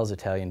called Al's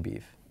Italian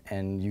Beef,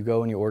 and you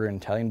go and you order an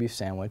Italian beef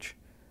sandwich,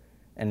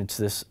 and it's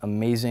this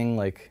amazing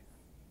like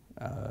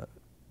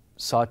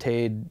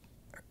sautéed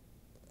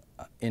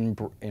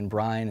in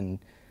brine, and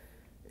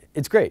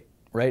it's great,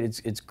 right?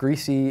 It's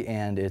greasy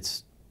and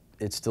it's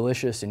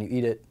delicious, and you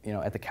eat it, you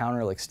know, at the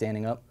counter, like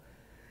standing up,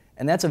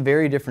 and that's a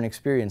very different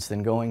experience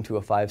than going to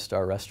a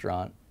 5-star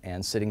restaurant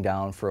and sitting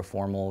down for a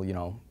formal, you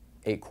know,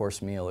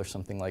 8-course meal or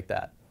something like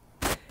that.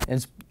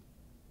 And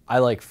I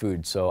like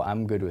food, so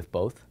I'm good with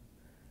both,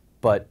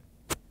 but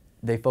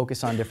they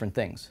focus on different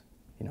things.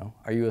 You know,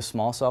 are you a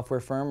small software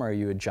firm or are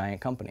you a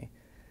giant company?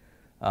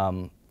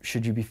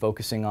 Should you be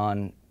focusing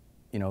on,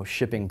 you know,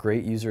 shipping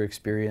great user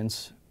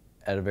experience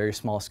at a very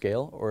small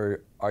scale,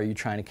 or are you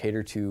trying to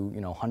cater to, you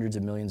know, hundreds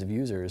of millions of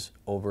users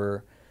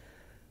over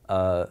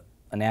a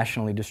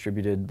nationally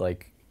distributed,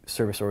 like,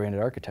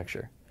 service-oriented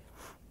architecture?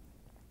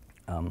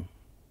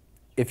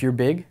 If you're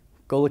big,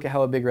 go look at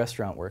how a big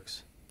restaurant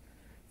works.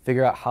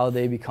 Figure out how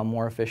they become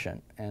more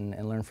efficient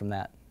and learn from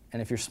that.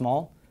 And if you're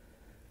small,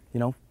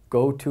 you know,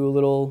 go to a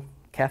little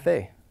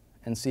cafe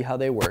and see how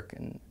they work,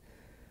 and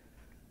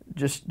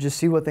just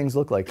see what things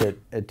look like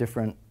at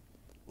different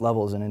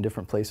levels and in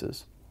different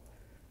places.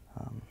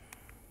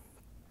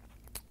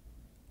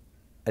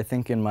 I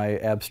think in my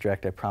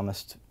abstract I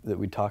promised that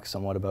we'd talk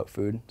somewhat about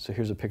food, so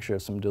here's a picture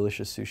of some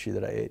delicious sushi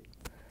that I ate.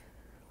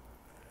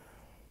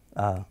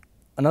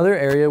 Another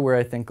area where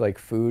I think like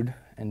food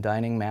and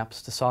dining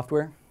maps to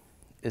software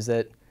is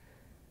that,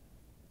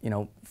 you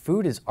know,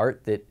 food is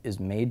art that is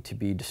made to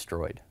be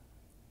destroyed.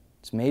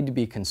 It's made to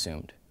be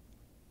consumed,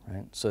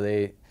 right? So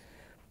they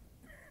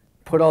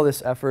put all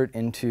this effort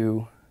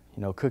into,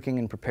 you know, cooking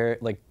and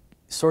like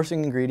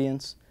sourcing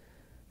ingredients,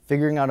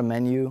 figuring out a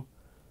menu,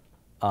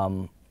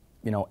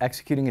 you know,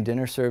 executing a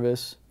dinner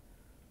service,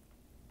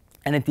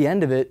 and at the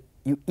end of it,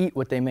 you eat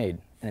what they made,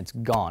 and it's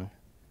gone,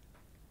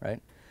 right?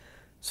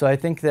 So I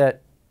think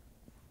that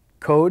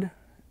code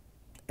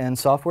and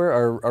software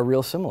are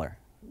real similar.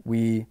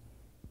 We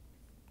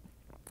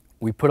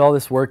put all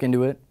this work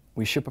into it,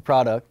 we ship a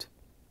product,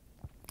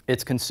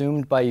 it's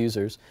consumed by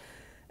users,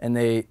 and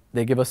they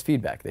give us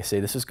feedback. They say,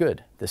 this is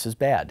good, this is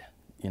bad,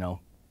 you know,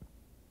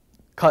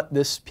 cut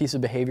this piece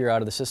of behavior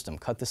out of the system,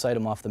 cut this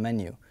item off the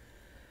menu.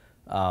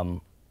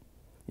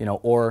 You know,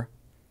 or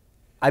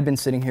I've been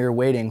sitting here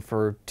waiting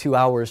for 2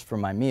 hours for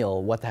my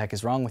meal, what the heck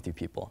is wrong with you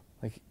people?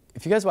 Like,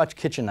 if you guys watch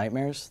Kitchen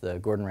Nightmares, the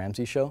Gordon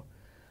Ramsay show,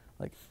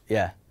 like,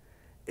 yeah,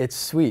 it's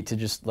sweet to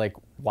just like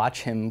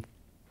watch him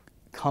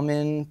come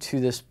into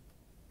this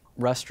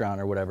restaurant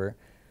or whatever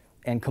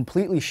and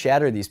completely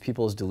shatter these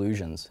people's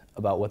delusions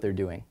about what they're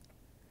doing.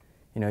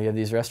 You know, you have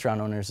these restaurant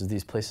owners of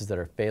these places that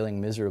are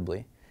failing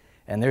miserably,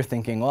 and they're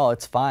thinking, well,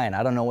 it's fine,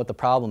 I don't know what the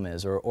problem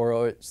is,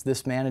 or it's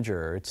this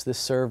manager, or it's this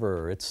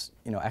server, or it's,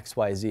 you know, X,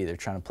 Y, Z. They're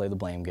trying to play the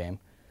blame game.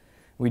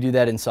 We do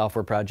that in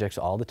software projects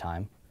all the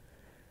time.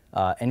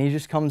 And he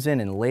just comes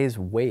in and lays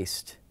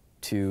waste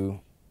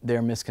to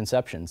their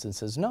misconceptions and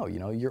says, no, you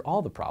know, you're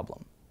all the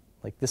problem.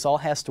 Like, this all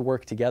has to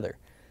work together.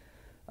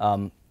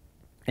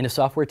 In a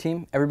software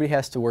team, everybody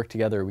has to work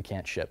together or we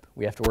can't ship.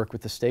 We have to work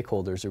with the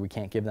stakeholders or we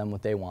can't give them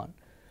what they want.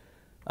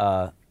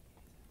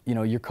 You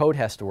know, your code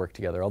has to work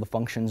together. All the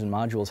functions and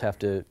modules have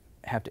to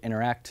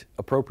interact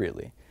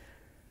appropriately.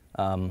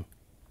 You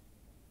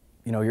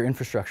know, your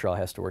infrastructure all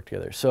has to work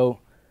together. So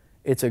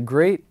it's a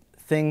great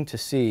thing to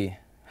see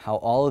how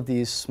all of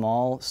these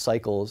small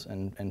cycles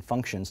and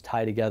functions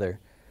tie together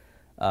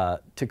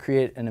to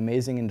create an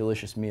amazing and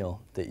delicious meal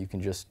that you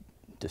can just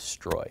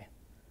destroy.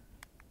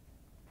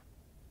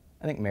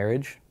 I think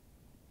marriage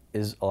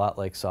is a lot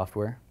like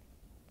software.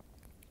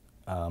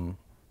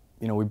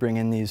 You know, we bring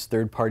in these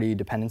third-party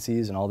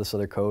dependencies and all this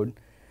other code.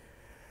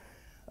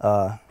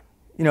 You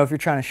know, if you're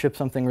trying to ship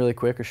something really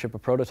quick or ship a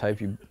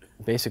prototype, you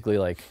basically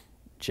like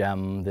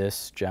gem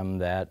this, gem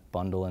that,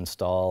 bundle,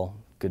 install,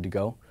 good to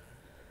go.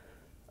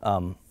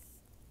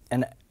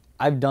 And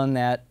I've done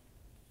that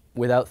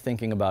without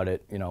thinking about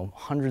it, you know,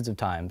 hundreds of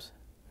times.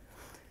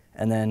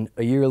 And then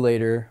a year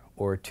later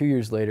or 2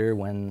 years later,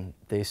 when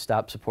they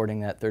stop supporting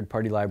that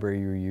third-party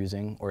library you were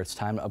using, or it's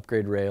time to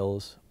upgrade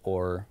Rails,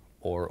 or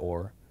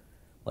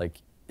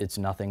like, it's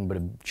nothing but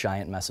a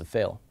giant mess of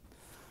fail.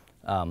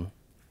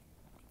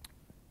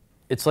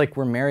 It's like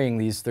we're marrying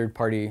these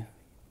third-party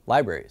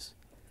libraries.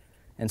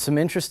 And some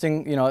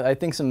interesting, you know, I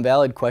think some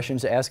valid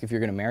questions to ask if you're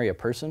going to marry a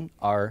person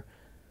are,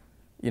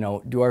 you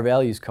know, do our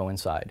values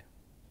coincide?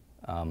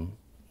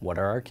 What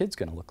are our kids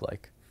going to look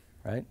like,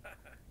 right?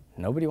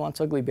 Nobody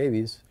wants ugly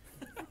babies.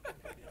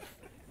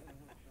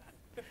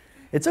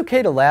 It's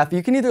okay to laugh.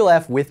 You can either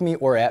laugh with me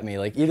or at me.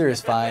 Like, either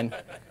is fine.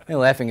 You know,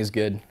 laughing is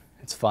good.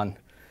 It's fun.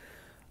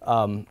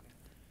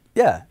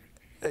 Yeah,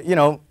 you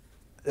know,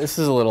 this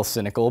is a little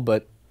cynical,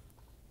 but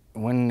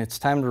when it's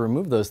time to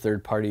remove those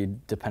third-party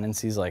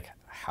dependencies, like,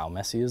 how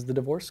messy is the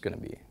divorce going to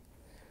be,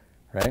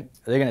 right?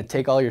 Are they going to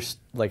take all your,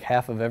 like,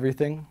 half of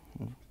everything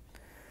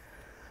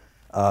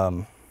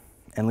and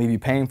leave you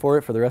paying for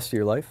it for the rest of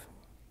your life?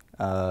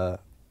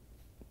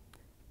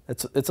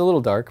 It's a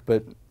little dark,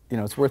 but, you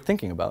know, it's worth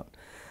thinking about.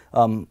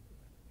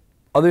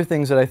 Other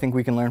things that I think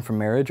we can learn from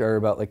marriage are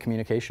about, like,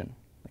 communication.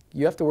 Like,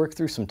 you have to work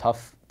through some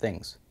tough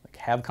things. Like,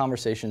 have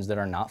conversations that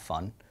are not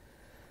fun,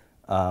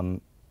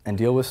 and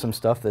deal with some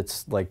stuff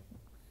that's like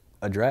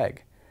a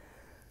drag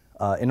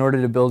in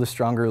order to build a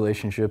stronger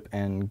relationship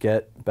and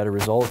get better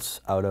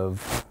results out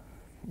of,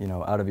 you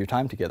know, out of your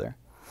time together.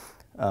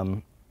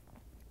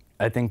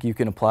 I think you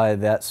can apply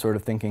that sort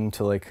of thinking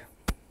to, like,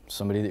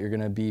 somebody that you're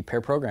going to be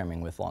pair programming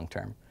with long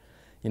term.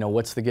 You know,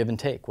 what's the give and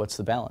take? What's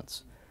the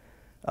balance?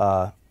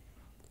 Or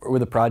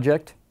with a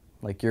project,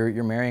 like,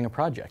 you're marrying a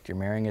project. You're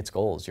marrying its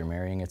goals. You're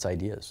marrying its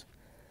ideas.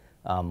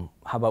 How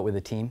about with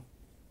a team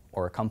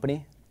or a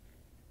company,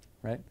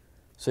 right?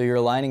 So you're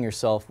aligning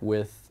yourself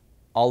with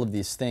all of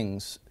these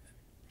things,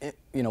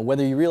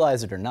 whether you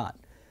realize it or not.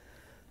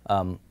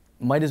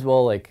 Might as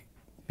well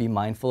be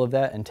mindful of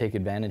that and take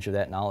advantage of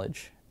that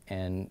knowledge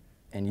and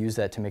use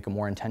that to make a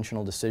more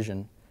intentional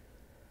decision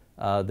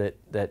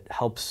that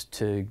helps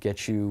to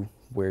get you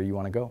where you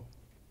want to go,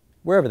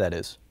 wherever that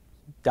is,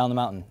 down the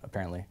mountain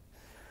apparently.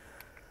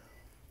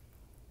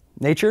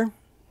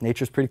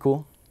 Nature's pretty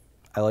cool.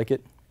 I like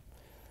it.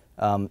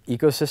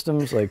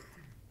 Ecosystems,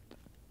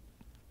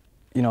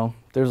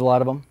 there's a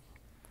lot of them.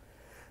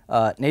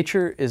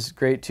 Nature is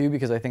great too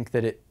because I think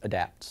that it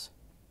adapts.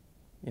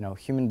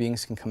 Human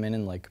beings can come in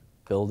and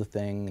build a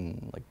thing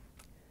and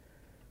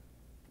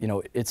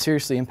it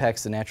seriously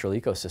impacts the natural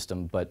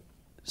ecosystem, but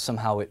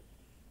somehow it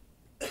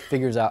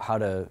figures out how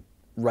to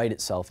right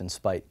itself in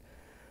spite.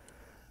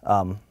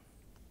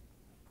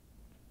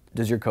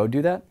 Does your code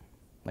do that?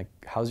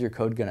 How's your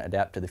code going to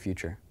adapt to the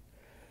future?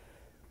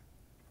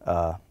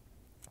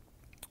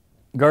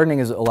 Gardening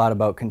is a lot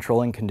about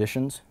controlling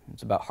conditions.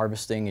 It's about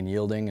harvesting and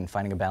yielding and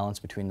finding a balance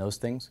between those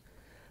things.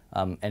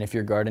 And if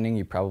you're gardening,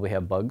 you probably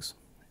have bugs.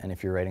 And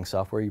if you're writing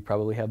software, you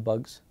probably have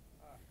bugs.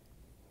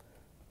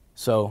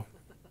 So,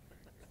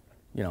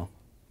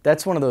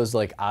 that's one of those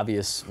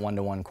obvious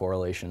one-to-one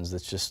correlations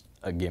that's just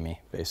a gimme,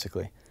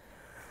 basically.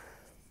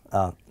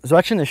 I was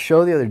watching this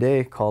show the other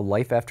day called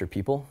Life After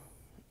People,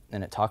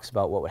 and it talks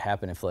about what would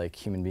happen if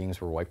human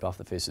beings were wiped off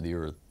the face of the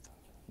earth.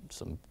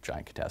 Some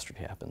giant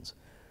catastrophe happens.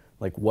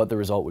 What the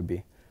result would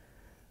be.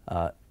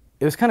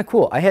 It was kind of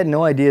cool. I had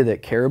no idea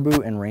that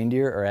caribou and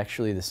reindeer are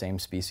actually the same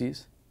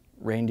species.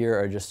 Reindeer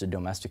are just a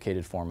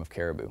domesticated form of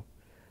caribou.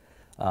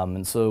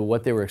 And so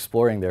what they were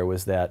exploring there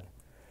was that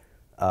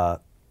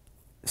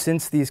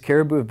since these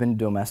caribou have been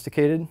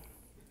domesticated,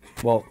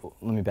 well,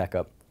 let me back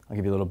up. I'll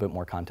give you a little bit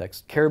more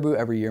context. Caribou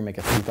every year make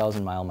a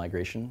 3,000-mile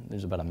migration.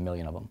 There's about 1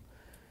 million of them,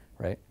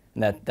 right?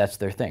 And that's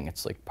their thing.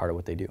 It's part of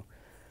what they do.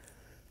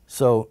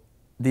 So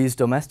these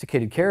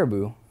domesticated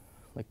caribou,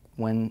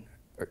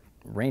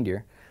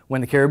 reindeer,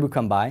 when the caribou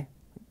come by,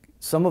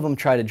 some of them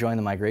try to join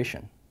the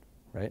migration,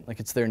 right?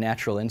 It's their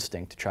natural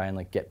instinct to try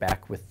and get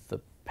back with the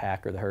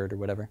pack or the herd or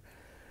whatever.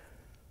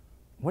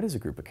 What is a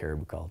group of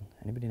caribou called?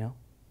 Anybody know?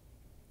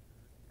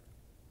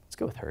 Let's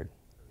go with herd.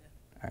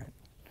 All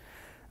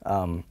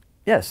right.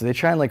 Yeah, so they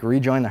try and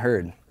rejoin the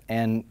herd.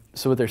 And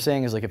so what they're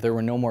saying is if there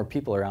were no more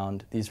people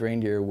around, these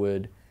reindeer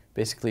would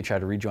basically try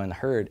to rejoin the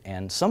herd,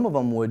 and some of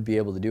them would be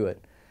able to do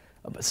it,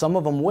 but some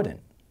of them wouldn't.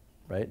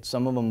 Right?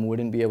 Some of them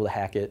wouldn't be able to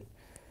hack it.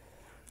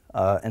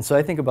 And so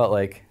I think about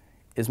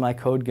is my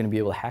code going to be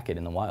able to hack it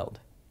in the wild?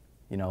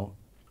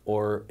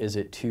 Or is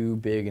it too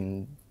big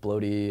and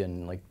bloaty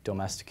and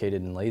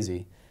domesticated and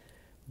lazy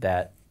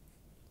that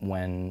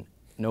when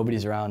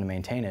nobody's around to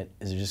maintain it,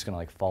 is it just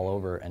going to fall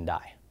over and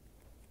die?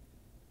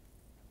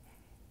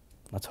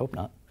 Let's hope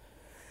not.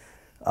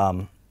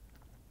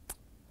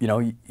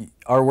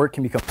 Our work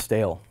can become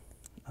stale,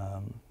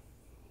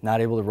 not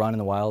able to run in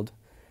the wild.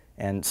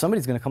 And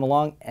somebody's going to come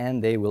along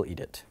and they will eat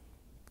it.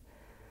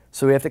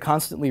 So we have to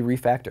constantly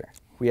refactor.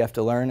 We have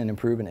to learn and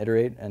improve and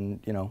iterate. And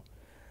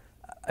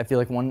I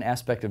feel one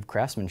aspect of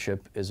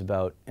craftsmanship is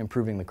about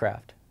improving the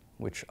craft,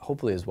 which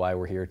hopefully is why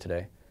we're here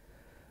today.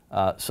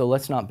 So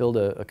let's not build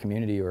a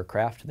community or a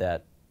craft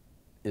that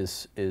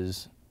is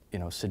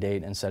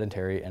sedate and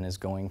sedentary and is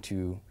going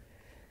to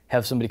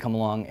have somebody come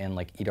along and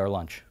eat our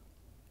lunch.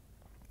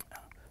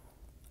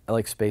 I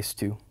like space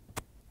too.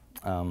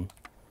 I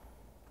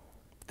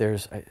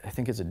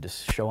think it's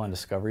a show on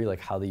Discovery,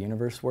 how the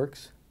universe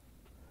works.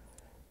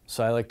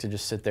 So I like to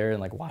just sit there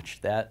and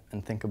watch that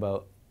and think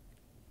about,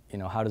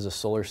 how does a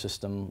solar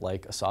system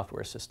like a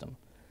software system?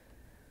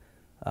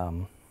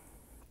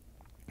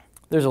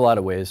 There's a lot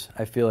of ways.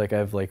 I feel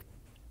I've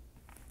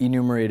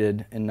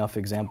enumerated enough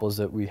examples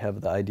that we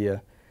have the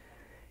idea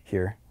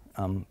here.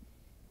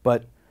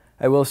 But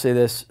I will say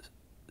this,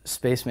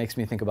 space makes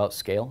me think about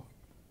scale.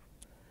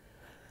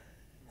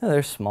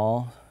 There's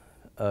small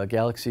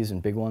galaxies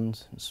and big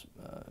ones,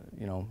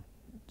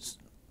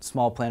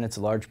 small planets,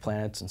 large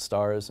planets, and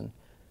stars, and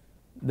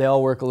they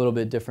all work a little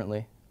bit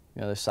differently.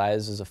 Their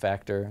size is a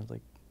factor,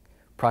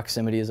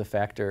 proximity is a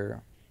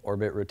factor,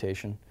 orbit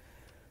rotation.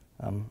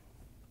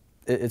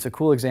 It's a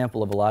cool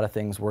example of a lot of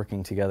things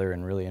working together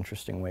in really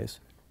interesting ways.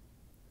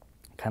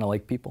 Kind of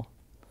like people.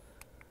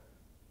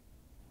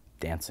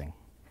 Dancing.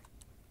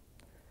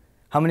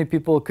 How many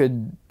people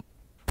could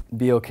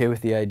be okay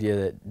with the idea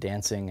that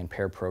dancing and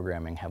pair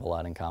programming have a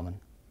lot in common?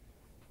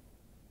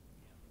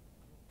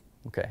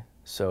 Okay,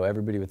 so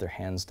everybody with their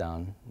hands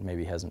down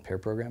maybe hasn't pair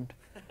programmed.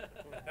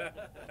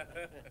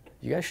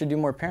 You guys should do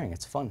more pairing.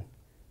 It's fun.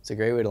 It's a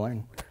great way to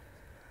learn.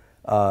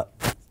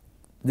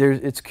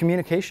 It's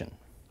communication,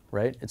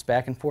 right? It's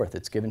back and forth.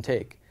 It's give and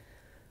take.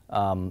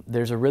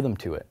 There's a rhythm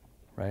to it,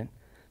 right?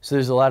 So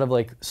there's a lot of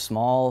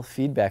small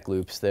feedback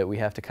loops that we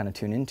have to kind of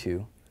tune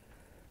into.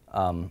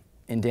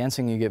 In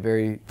dancing, you get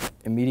very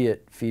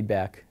immediate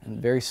feedback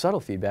and very subtle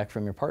feedback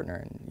from your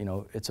partner.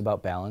 And, it's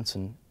about balance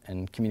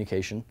and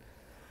communication.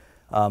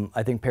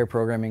 I think pair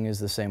programming is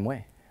the same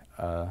way.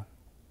 You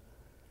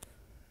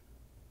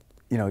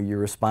know, you're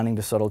responding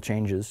to subtle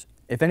changes.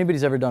 If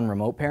anybody's ever done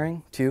remote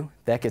pairing too,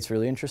 that gets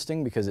really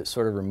interesting because it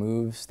sort of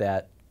removes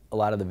a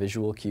lot of the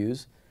visual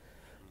cues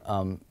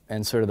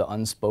and sort of the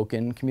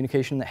unspoken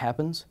communication that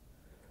happens.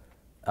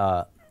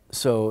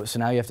 So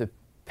now you have to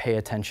pay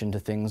attention to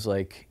things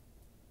like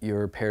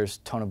your pair's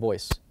tone of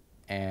voice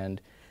and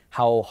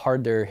how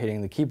hard they're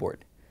hitting the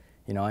keyboard.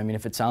 You know, I mean,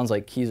 if it sounds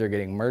like keys are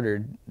getting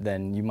murdered,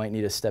 then you might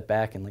need to step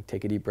back and like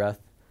take a deep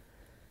breath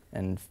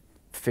and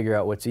figure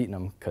out what's eating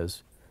them,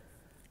 because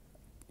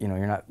you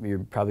know you're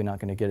probably not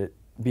going to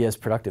be as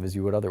productive as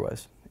you would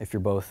otherwise if you're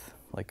both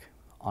like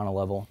on a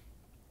level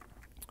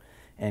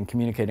and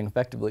communicating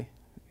effectively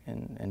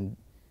and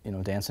you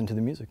know, dancing to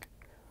the music.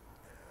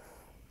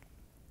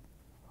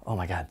 Oh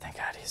my God, thank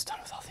God he's done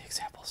with all the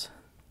examples.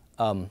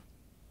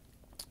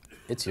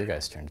 It's your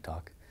guys' turn to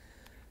talk.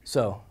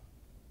 So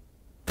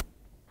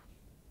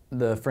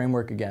the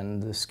framework again,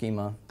 the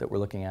schema that we're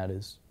looking at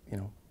is, you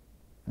know,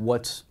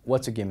 what's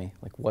a gimme?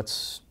 Like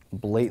what's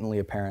blatantly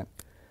apparent?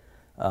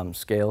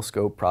 Scale,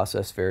 scope,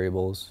 process,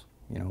 variables,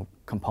 you know,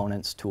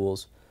 components,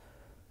 tools.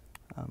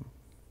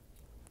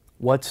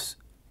 What's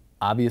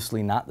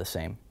obviously not the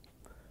same?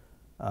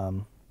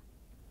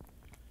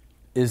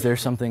 Is there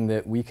something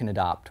that we can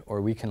adopt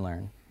or we can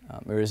learn?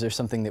 Or is there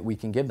something that we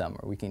can give them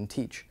or we can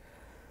teach?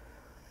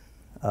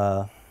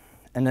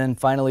 And then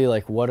finally,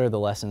 like, what are the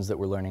lessons that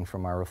we're learning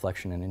from our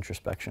reflection and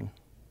introspection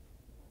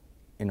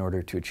in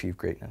order to achieve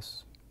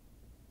greatness?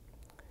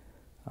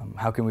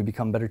 How can we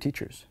become better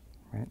teachers,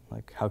 right?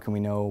 Like, how can we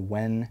know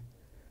when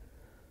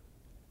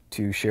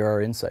to share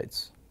our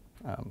insights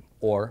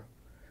or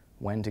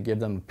when to give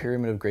them a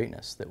pyramid of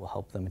greatness that will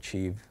help them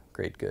achieve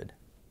great good?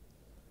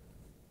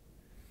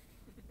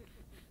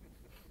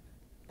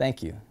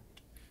 Thank you.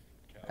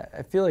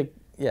 I feel like,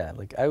 yeah,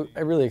 like I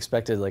really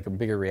expected like a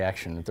bigger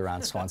reaction at the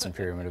Ron Swanson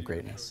Pyramid of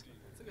Greatness.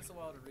 It took us a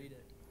while to read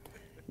it.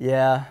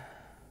 Yeah.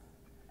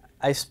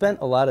 I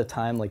spent a lot of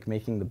time like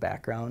making the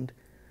background.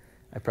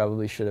 I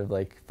probably should have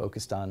like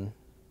focused on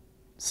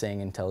saying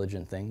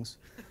intelligent things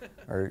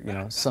or, you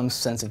know, some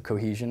sense of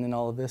cohesion in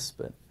all of this,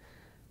 but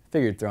I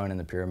figured throwing in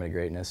the Pyramid of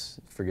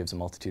Greatness forgives a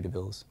multitude of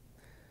ills.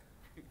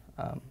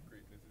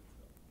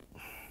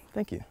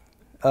 Thank you.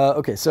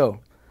 Okay, so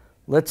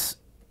let's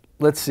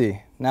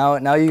see.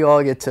 Now you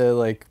all get to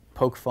like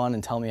poke fun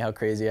and tell me how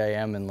crazy I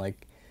am and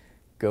like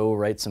go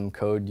write some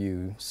code,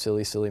 you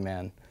silly, silly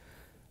man.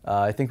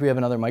 I think we have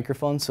another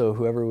microphone, so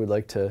whoever would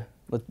like to,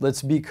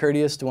 let's be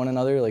courteous to one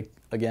another. Like,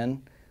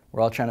 again,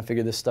 we're all trying to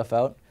figure this stuff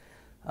out.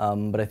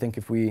 But I think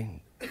if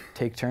we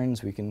take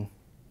turns, we can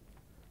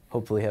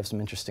hopefully have some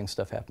interesting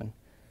stuff happen.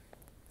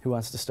 Who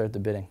wants to start the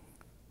bidding?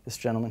 This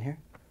gentleman here?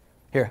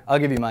 Here, I'll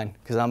give you mine,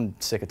 because I'm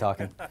sick of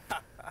talking.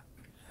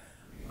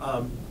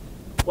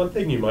 One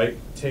thing you might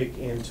take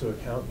into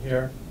account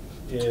here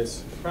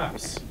is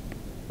crafts.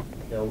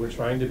 You know, we're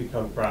trying to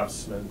become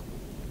craftsmen,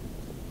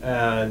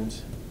 and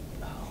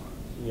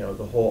you know,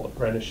 the whole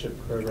apprenticeship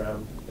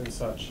program and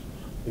such.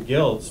 The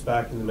guilds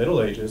back in the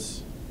Middle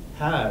Ages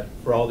had,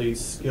 for all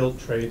these skilled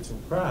trades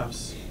and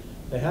crafts,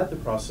 they had the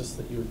process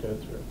that you would go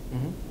through.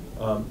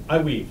 Mm-hmm.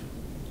 I weave,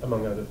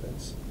 among other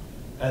things.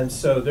 And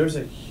so there's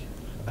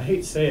I hate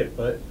to say it,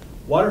 but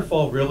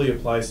waterfall really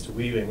applies to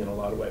weaving in a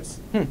lot of ways.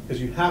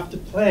 Because you have to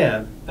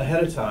plan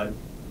ahead of time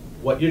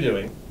what you're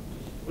doing.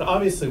 And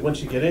obviously,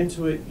 once you get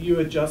into it, you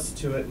adjust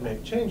to it and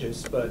make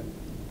changes, but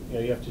you know,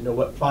 you have to know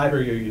what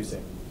fiber you're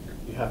using.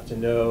 You have to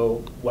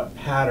know what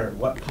pattern,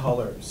 what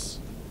colors,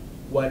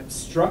 what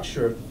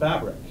structure of the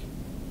fabric.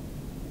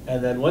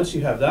 And then once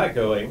you have that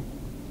going,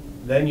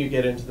 then you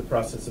get into the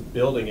process of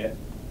building it.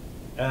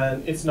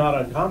 And it's not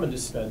uncommon to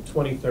spend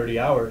 20, 30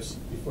 hours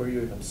before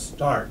you even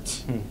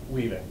start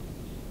weaving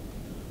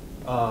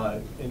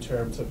in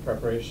terms of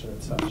preparation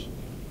and such.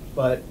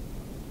 But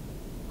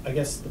I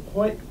guess the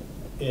point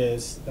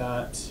is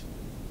that,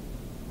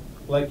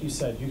 like you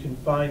said, you can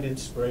find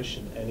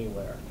inspiration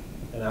anywhere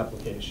in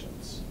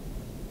applications.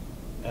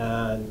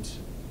 And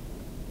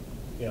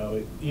you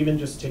know, even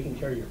just taking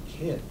care of your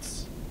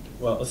kids,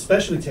 well,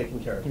 especially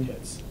taking care of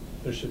kids,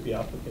 there should be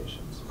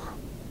applications.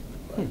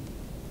 Right.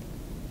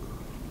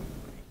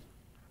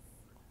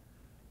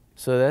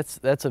 So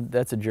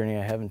that's a journey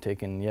I haven't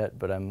taken yet,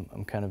 but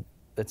I'm kind of,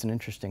 that's an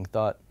interesting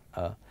thought.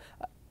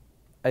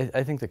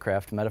 I think the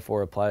craft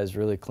metaphor applies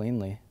really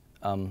cleanly,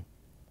 and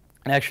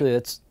actually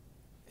that's,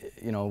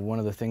 you know, one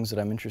of the things that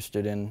I'm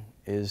interested in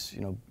is,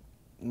 you know,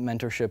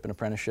 mentorship and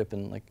apprenticeship,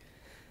 and like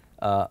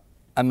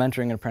I'm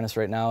mentoring an apprentice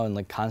right now and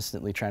like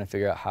constantly trying to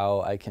figure out how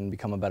I can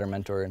become a better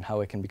mentor and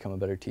how I can become a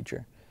better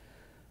teacher.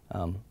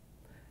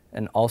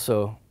 And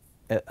also,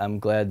 I'm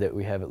glad that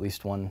we have at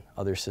least one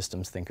other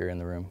systems thinker in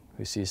the room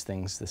who sees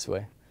things this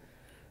way,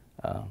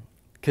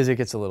 because it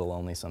gets a little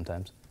lonely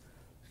sometimes.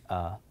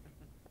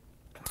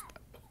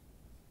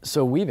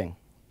 So weaving,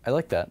 I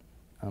like that.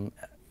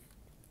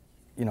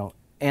 You know,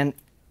 and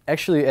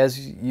actually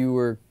as you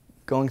were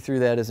going through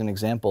that as an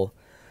example,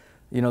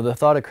 you know, the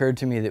thought occurred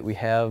to me that we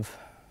have,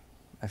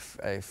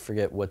 I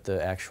forget what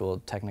the actual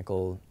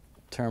technical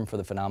term for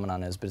the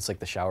phenomenon is, but it's like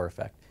the shower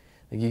effect.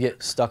 Like you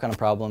get stuck on a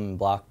problem and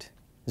blocked.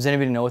 Does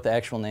anybody know what the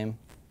actual name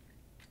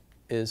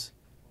is?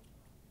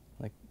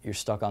 Like you're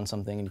stuck on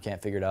something and you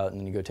can't figure it out, and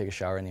then you go take a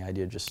shower, and the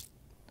idea just,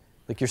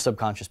 like your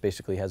subconscious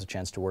basically has a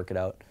chance to work it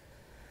out.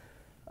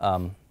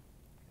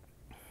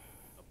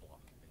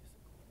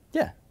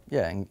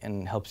 Yeah,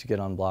 and helps you get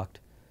unblocked.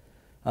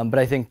 But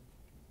I think,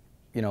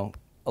 you know,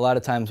 a lot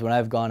of times when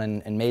I've gone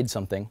and made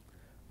something,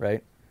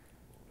 right,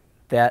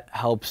 that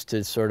helps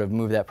to sort of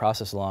move that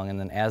process along. And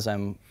then as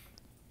I'm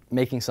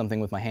making something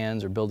with my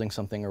hands or building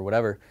something or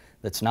whatever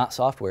that's not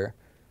software,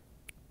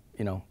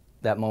 you know,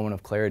 that moment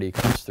of clarity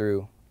comes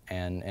through,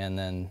 and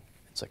then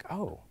it's like,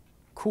 oh,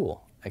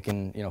 cool. I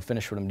can, you know,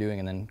 finish what I'm doing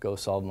and then go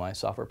solve my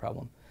software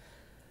problem.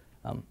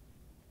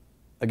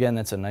 Again,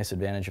 that's a nice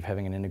advantage of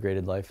having an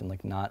integrated life and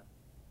like not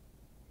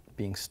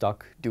being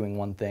stuck doing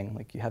one thing.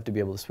 Like you have to be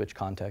able to switch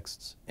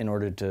contexts in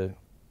order to, you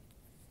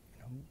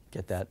know,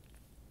 get that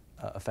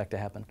effect to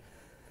happen.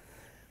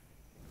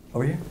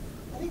 Over here?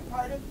 I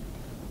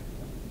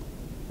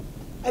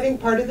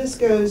think part of this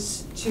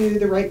goes to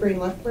the right brain,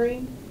 left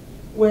brain,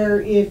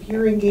 where if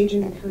you're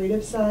engaging the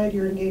creative side,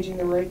 you're engaging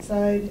the right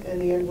side,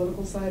 and the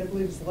analytical side, I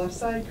believe, is the left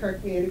side.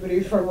 Correct me, anybody,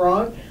 if I'm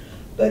wrong.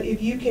 But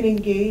if you can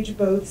engage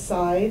both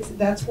sides,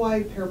 that's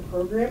why pair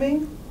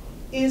programming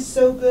is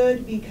so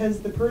good,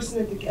 because the person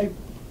at the,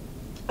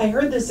 I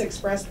heard this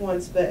expressed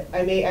once, but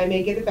I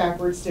may get it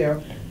backwards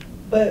too,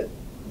 but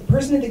the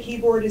person at the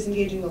keyboard is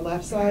engaging the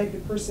left side, the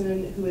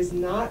person who is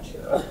not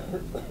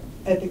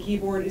at the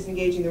keyboard is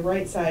engaging the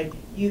right side.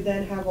 You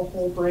then have a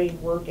whole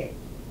brain working.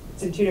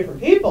 It's in two different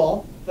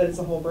people, but it's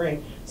a whole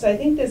brain. So I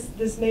think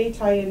this may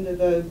tie into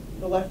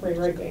the left brain,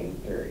 right brain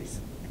theories.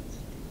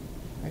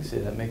 I see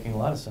that making a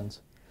lot of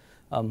sense.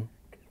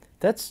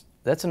 That's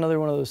another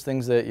one of those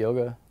things that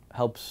yoga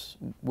helps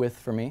with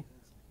for me.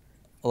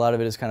 A lot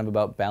of it is kind of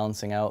about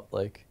balancing out,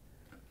 like,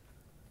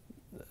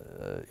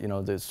 you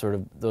know, the sort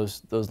of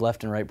those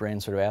left and right brain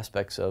sort of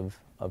aspects of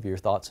your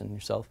thoughts and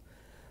yourself.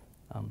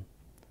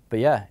 But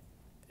yeah,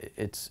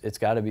 it's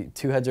got to be,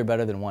 two heads are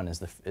better than one is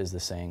the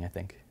saying, I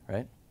think,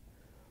 right?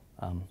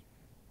 And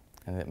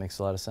that makes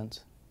a lot of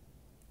sense.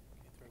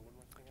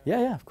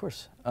 Yeah, of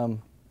course.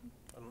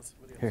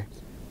 Here.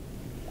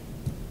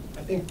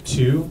 I think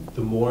too,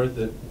 the more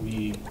that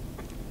we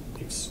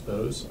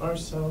expose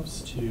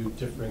ourselves to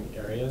different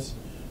areas,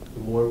 the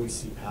more we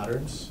see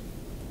patterns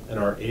and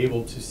are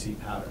able to see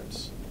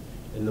patterns.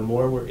 And the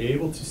more we're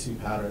able to see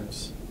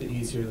patterns, the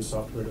easier the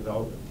software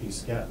development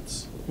piece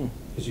gets.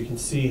 Because you can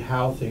see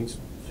how things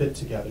fit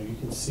together. You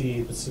can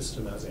see the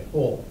system as a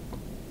whole.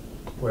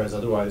 Whereas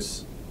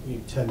otherwise,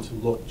 you tend to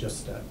look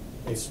just at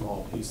a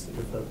small piece that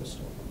you're focused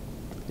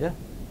on. Yeah.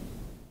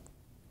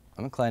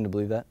 I'm inclined to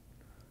believe that.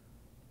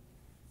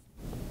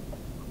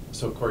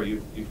 So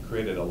Cory, you've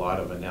created a lot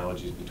of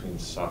analogies between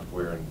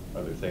software and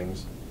other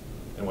things.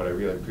 And what I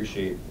really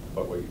appreciate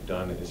about what you've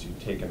done is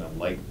you've taken a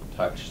light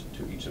touch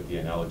to each of the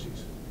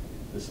analogies.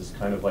 This is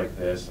kind of like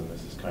this, and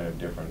this is kind of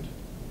different,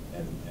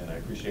 and I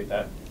appreciate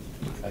that.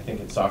 I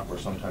think in software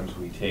sometimes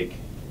we take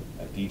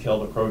a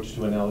detailed approach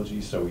to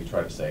analogies, so we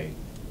try to say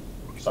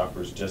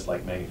software is just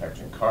like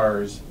manufacturing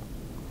cars,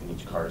 and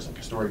each car is like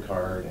a story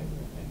card,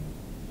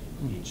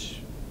 and each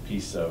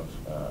piece of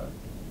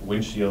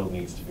windshield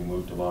needs to be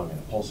moved along in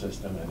a pull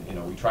system, and you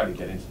know, we try to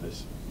get into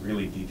this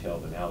really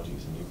detailed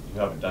analogies, and you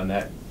haven't done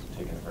that. You've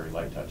taken a very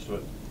light touch to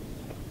it.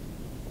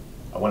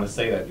 I want to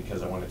say that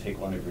because I want to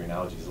take one of your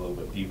analogies a little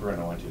bit deeper, and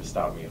I want you to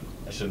stop me if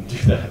I shouldn't do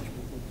that.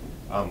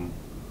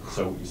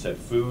 So you said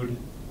food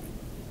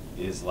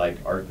is like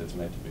art that's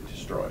meant to be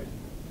destroyed.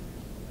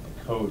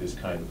 And code is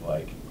kind of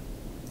like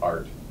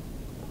art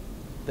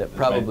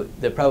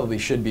That probably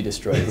should be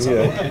destroyed.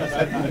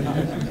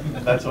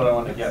 That's what I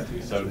want to get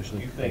to. So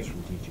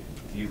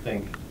do you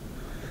think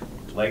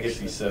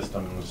legacy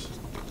systems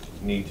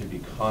need to be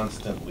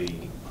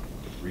constantly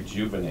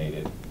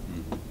rejuvenated,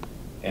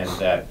 and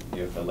that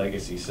if a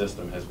legacy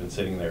system has been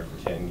sitting there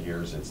for 10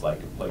 years, it's like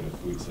a plate of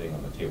food sitting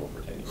on the table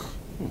for 10 years?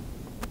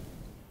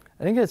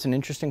 I think that's an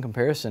interesting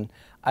comparison.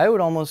 I would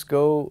almost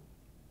go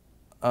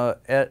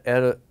at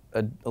a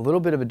little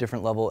bit of a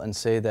different level and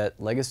say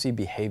that legacy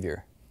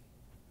behavior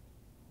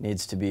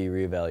needs to be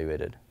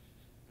reevaluated.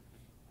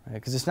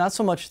 Because it's not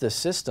so much the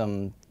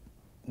system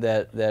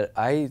that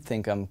I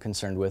think I'm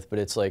concerned with, but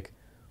it's like,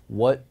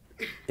 what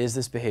is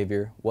this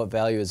behavior? What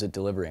value is it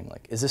delivering?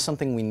 Like, is this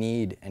something we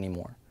need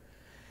anymore?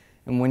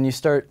 And when you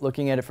start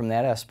looking at it from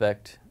that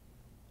aspect,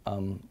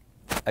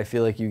 I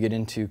feel like you get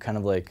into kind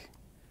of like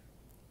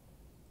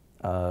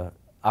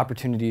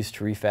opportunities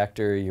to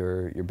refactor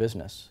your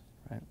business.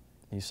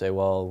 You say,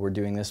 well, we're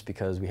doing this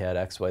because we had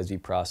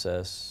XYZ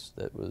process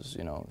that was,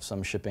 you know,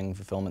 some shipping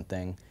fulfillment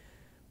thing,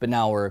 but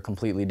now we're a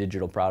completely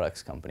digital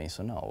products company,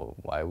 so no,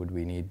 why would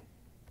we need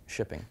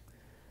shipping?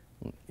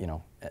 You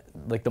know,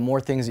 like the more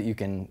things that you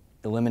can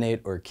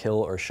eliminate or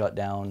kill or shut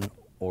down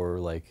or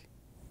like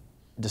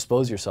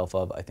dispose yourself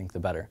of, I think the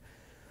better.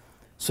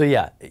 So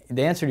yeah,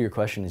 the answer to your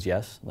question is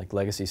yes, like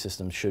legacy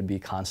systems should be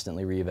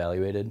constantly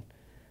reevaluated.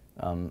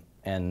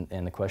 And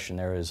the question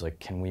there is like,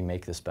 can we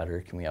make this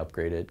better? Can we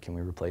upgrade it? Can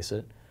we replace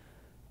it?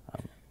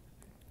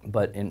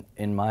 But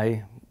in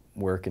my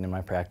work and in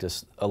my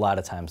practice, a lot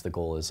of times the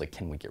goal is like,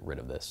 can we get rid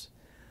of this?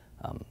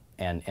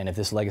 And if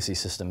this legacy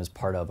system is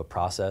part of a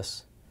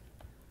process,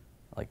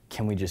 like,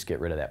 can we just get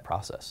rid of that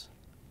process,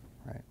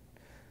 right?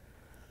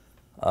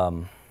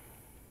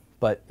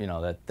 But you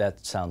know,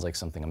 that sounds like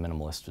something a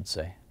minimalist would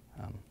say.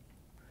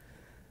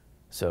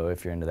 So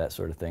if you're into that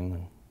sort of thing,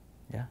 then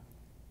yeah.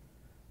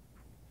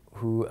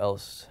 Who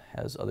else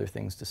has other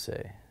things to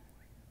say?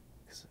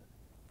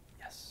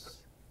 Yes.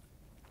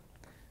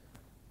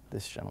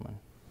 This gentleman.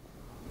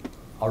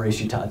 I'll race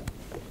you, Todd.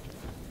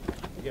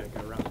 You gotta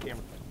go around the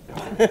camera.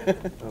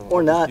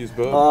 Or not. Use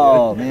both.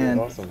 Oh, Yeah. man.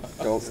 Awesome.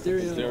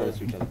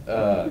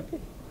 Stereo.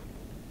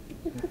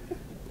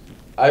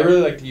 I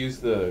really like to use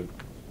the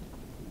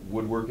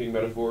woodworking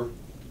metaphor.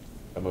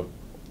 I'm a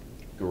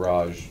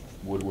garage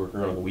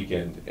woodworker on the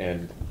weekend,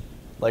 and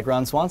Like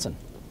Ron Swanson.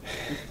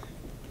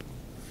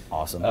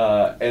 Awesome.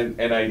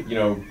 and I, you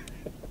know,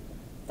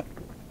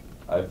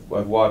 I've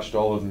watched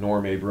all of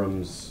Norm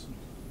Abrams'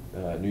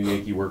 New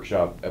Yankee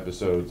Workshop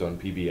episodes on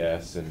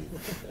PBS, and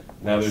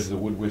now there's the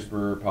Wood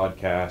Whisperer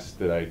podcast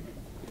that I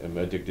am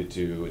addicted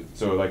to. And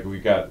so like we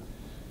got,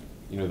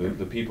 you know,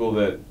 the people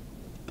that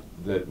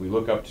we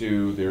look up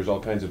to. There's all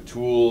kinds of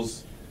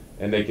tools,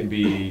 and they can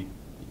be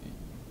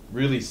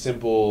really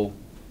simple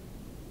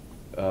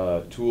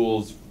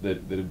tools that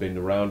have been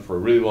around for a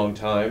really long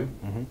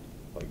time,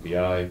 like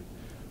BI,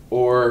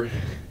 or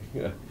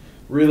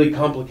really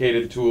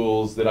complicated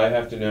tools that I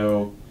have to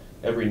know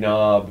every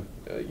knob,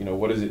 you know,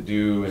 what does it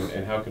do,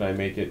 and how can I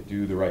make it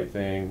do the right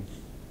thing.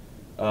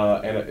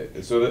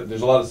 So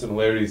there's a lot of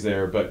similarities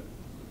there, but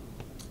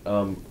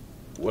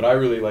what I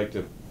really like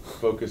to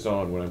focus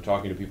on when I'm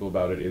talking to people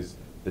about it is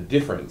the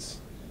difference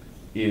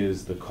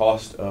is the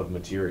cost of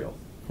material.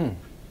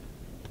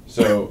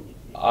 So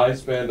I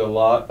spend a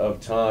lot of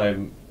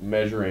time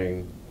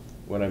measuring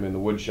when I'm in the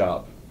wood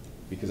shop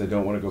because I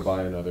don't want to go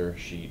buy another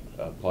sheet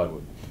of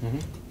plywood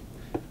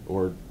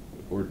or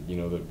you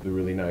know, the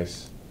really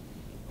nice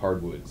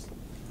hardwoods.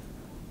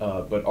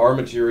 But our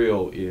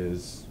material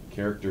is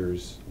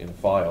characters in a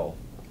file,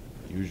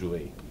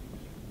 usually,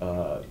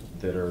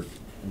 that are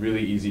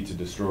really easy to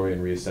destroy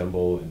and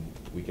reassemble, and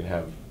we can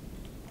have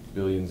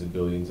billions and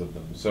billions of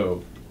them.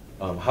 So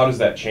how does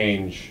that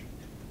change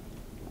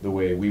the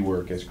way we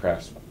work as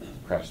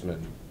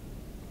craftsmen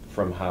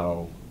from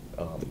how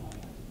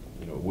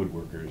you know,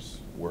 woodworkers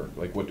work?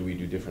 Like, what do we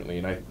do differently?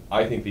 And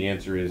I think the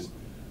answer is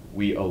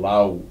we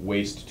allow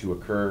waste to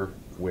occur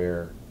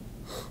where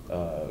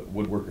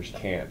woodworkers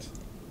can't.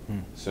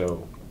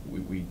 So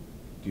we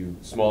do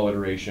small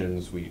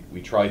iterations,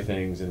 we try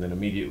things and then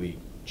immediately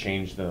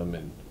change them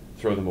and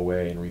throw them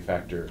away and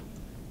refactor,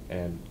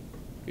 and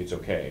it's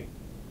okay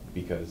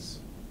because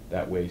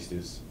that waste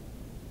is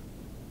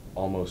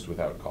almost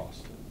without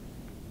cost.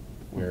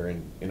 Where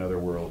in other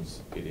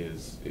worlds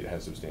it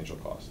has substantial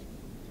cost.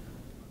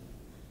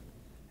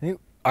 I think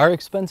our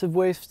expensive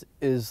waste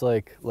is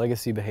like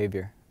legacy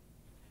behavior.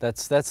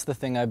 That's the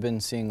thing I've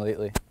been seeing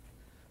lately.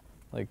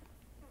 Like,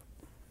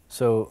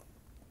 so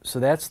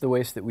that's the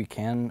waste that we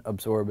can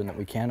absorb and that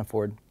we can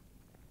afford.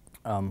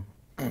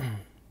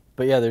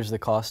 But yeah, there's the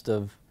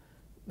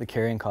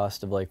carrying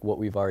cost of like what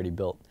we've already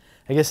built.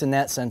 I guess in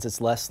that sense,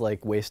 it's less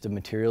like waste of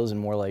materials and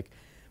more like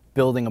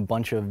building a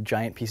bunch of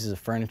giant pieces of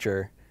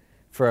furniture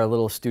for our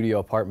little studio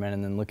apartment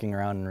and then looking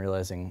around and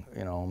realizing,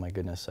 you know, oh my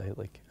goodness,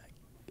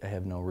 I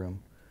have no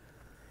room.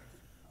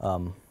 I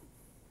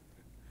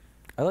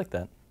like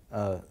that.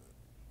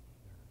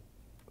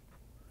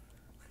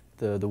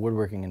 The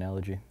woodworking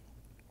analogy.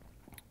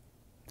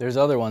 There's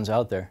other ones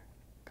out there.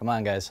 Come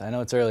on, guys. I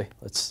know it's early.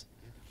 Let's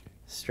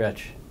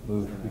stretch,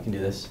 move. We can do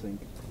this.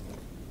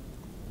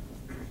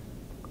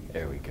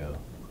 There we go.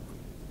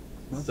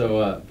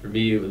 So for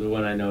me, the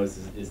one I notice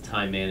is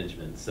time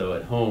management. So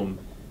at home,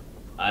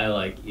 I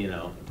like, you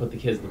know, put the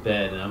kids to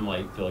bed and I'm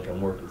like, feel like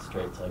I'm working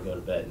straight till I go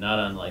to bed. Not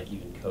on like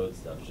even code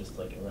stuff, just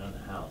like around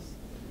the house.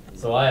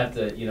 So I have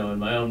to, you know, in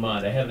my own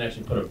mind, I haven't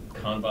actually put a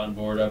Kanban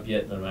board up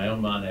yet, but in my own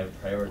mind I have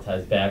a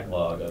prioritized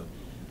backlog of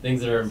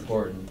things that are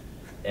important.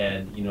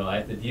 And, you know, I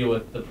have to deal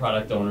with the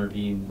product owner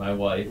being my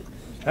wife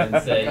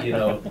and say, you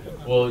know,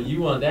 well,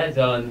 you want that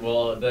done,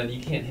 well, then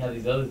you can't have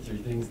these other 3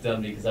 things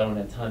done because I don't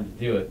have time to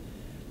do it.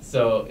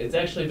 So it's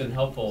actually been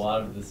helpful, a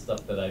lot of the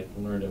stuff that I've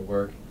learned at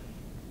work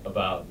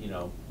about, you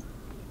know,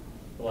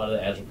 a lot of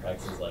the Agile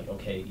practices, like,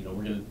 okay, you know,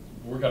 we're going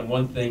to work on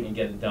one thing and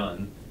get it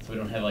done, so we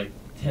don't have like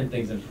 10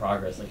 things in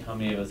progress. Like, how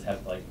many of us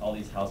have like all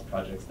these house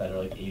projects that are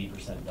like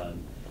 80%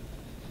 done?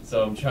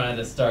 So I'm trying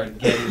to start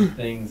getting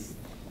things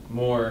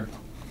more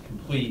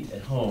complete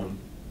at home,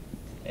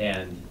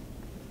 and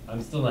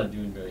I'm still not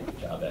doing a very good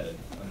job at it.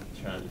 I'm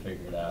trying to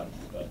figure it out,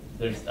 but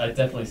I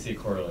definitely see a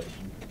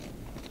correlation.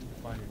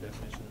 Find your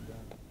definition of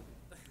done.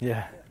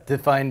 Yeah,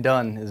 define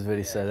done is what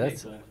he said.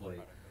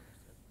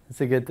 That's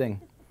a good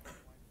thing.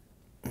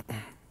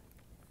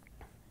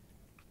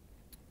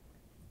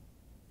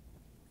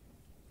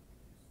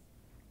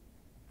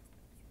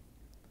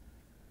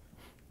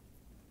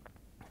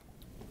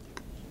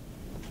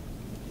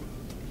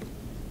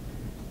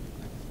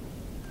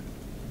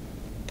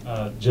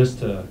 Just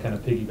to kind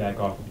of piggyback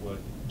off of what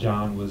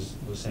John was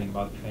saying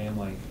about the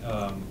family,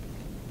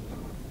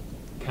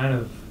 kind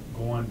of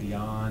going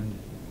beyond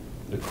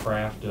the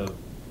craft of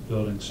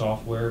building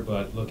software,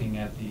 but looking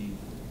at the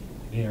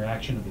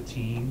interaction of the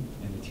team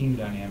and the team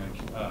dynamic.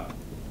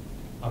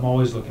 I'm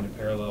always looking at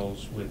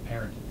parallels with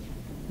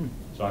parenting.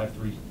 So I have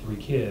three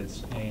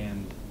kids,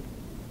 and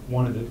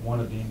one of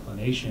the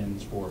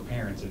inclinations for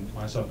parents, and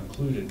myself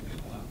included,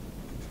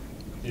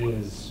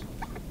 is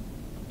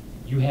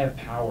you have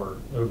power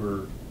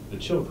over the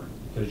children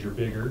because you're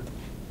bigger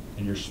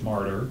and you're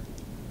smarter,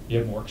 you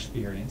have more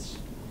experience.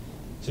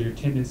 So your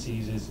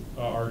tendencies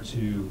are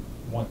to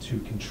want to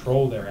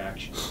control their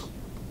actions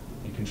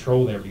and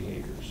control their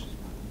behaviors.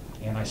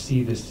 And I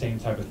see this same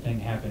type of thing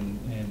happen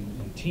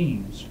in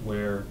teams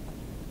where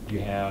you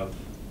have,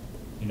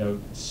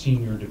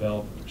 senior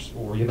developers,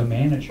 or you have a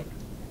manager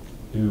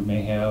who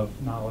may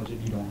have knowledge that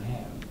you don't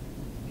have,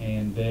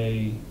 and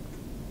they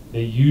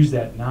use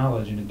that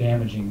knowledge in a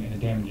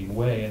damaging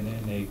way, and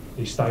then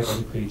they stifle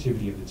the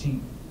creativity of the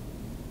team,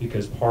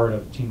 because part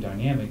of team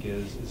dynamic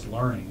is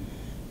learning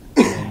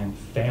and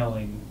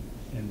failing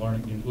and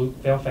learning. You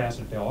fail fast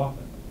and fail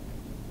often.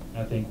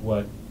 And I think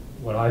what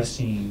I've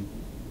seen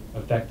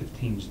effective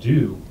teams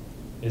do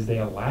is they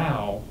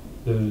allow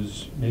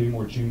those maybe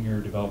more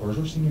junior developers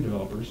or senior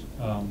developers,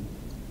 and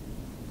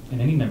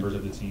any members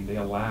of the team, they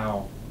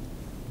allow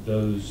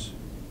those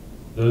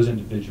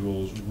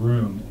individuals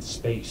room and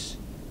space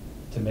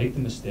to make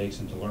the mistakes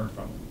and to learn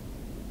from them.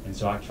 And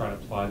so I try to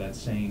apply the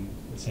same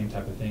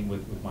type of thing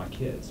with my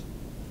kids.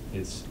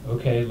 It's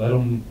okay, let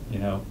them,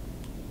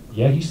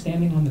 yeah, he's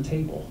standing on the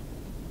table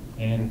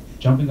and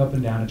jumping up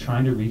and down and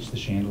trying to reach the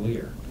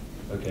chandelier.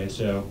 Okay,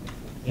 so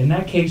in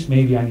that case,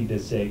 maybe I need to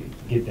say,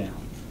 get down.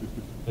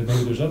 But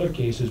maybe there's other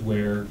cases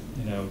where,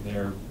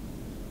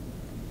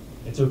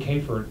 it's okay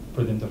for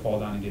them to fall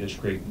down and get a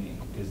scraped knee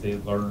because they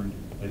learned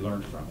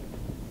from it.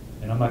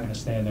 And I'm not going to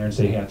stand there and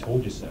say, hey, I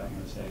told you so. I'm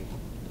going to say,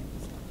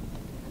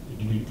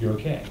 you're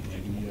okay.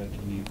 You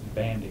need a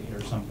Band-Aid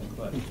or something.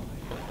 But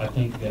I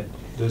think that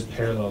those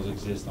parallels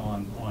exist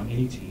on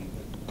any team,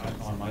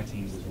 on my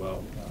teams as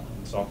well,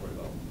 in software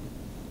development.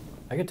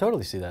 I could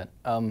totally see that.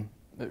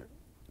 It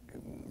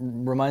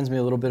reminds me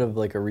a little bit of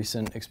like a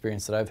recent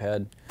experience that I've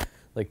had,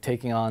 like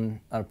taking on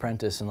an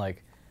apprentice and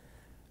like,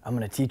 I'm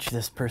going to teach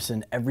this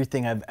person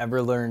everything I've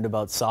ever learned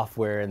about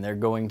software, and they're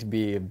going to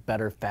be a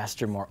better,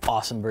 faster, more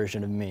awesome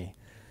version of me.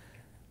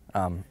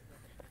 And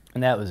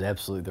that was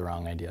absolutely the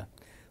wrong idea.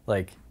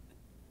 Like,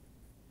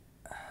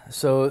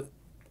 so,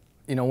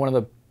 one of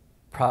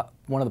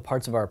the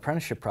parts of our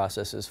apprenticeship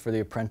process is for the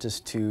apprentice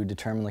to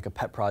determine like a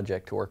pet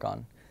project to work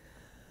on.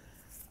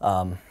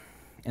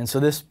 And so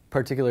this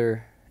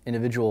particular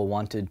individual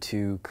wanted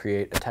to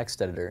create a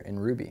text editor in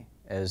Ruby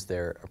as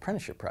their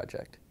apprenticeship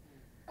project.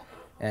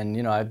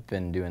 And I've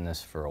been doing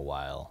this for a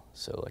while,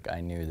 so like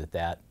I knew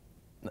that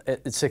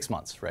it's 6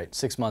 months, right?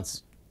 6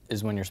 months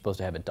is when you're supposed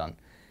to have it done.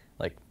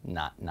 Like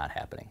not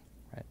happening,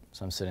 right?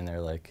 So I'm sitting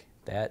there like,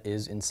 that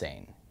is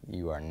insane.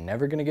 You are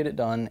never gonna get it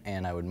done,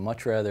 and I would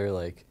much rather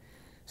like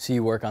see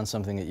you work on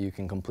something that you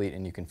can complete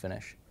and you can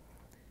finish.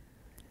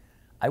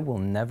 I will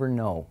never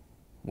know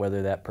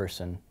whether that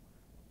person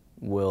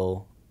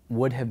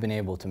would have been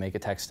able to make a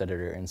text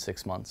editor in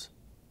 6 months,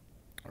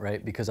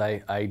 right? Because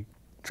I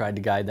tried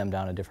to guide them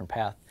down a different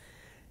path.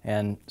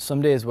 And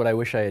some days what I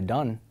wish I had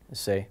done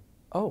is say,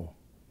 oh,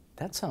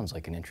 that sounds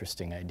like an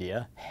interesting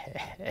idea.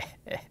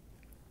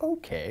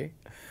 Okay,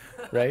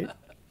 right?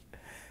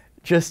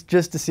 Just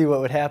to see what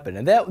would happen.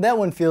 And that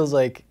one feels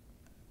like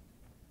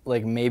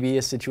maybe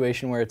a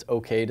situation where it's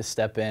okay to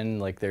step in,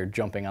 like they're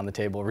jumping on the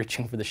table,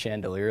 reaching for the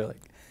chandelier.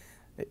 Like,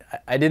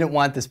 I didn't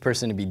want this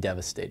person to be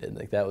devastated.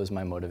 Like that was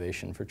my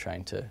motivation for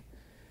trying to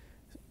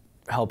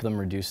help them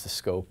reduce the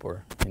scope,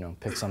 or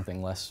pick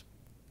something less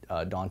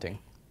daunting.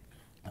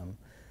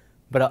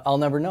 But I'll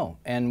never know.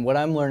 And what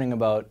I'm learning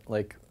about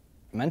like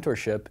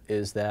mentorship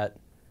is that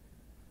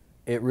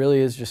it really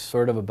is just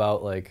sort of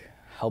about like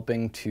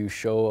helping to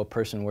show a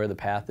person where the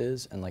path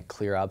is and like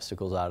clear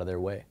obstacles out of their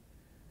way,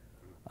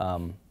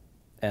 and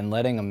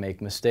letting them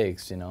make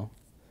mistakes.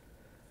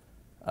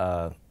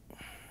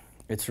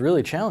 It's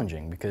really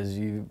challenging because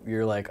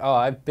you're like, oh,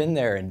 I've been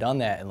there and done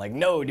that, and like,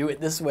 no, do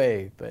it this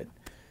way, but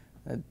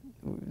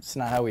it's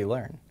not how we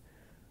learn.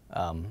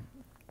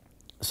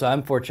 So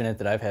I'm fortunate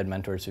that I've had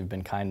mentors who've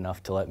been kind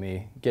enough to let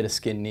me get a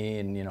skinned knee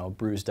and a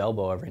bruised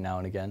elbow every now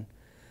and again.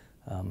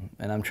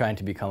 And I'm trying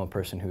to become a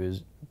person who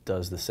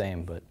does the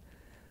same. But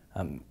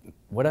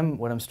what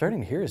I'm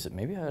starting to hear is that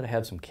maybe I ought to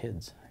have some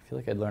kids. I feel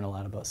like I'd learn a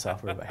lot about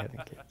software by having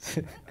kids.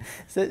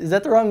 Is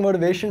that the wrong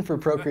motivation for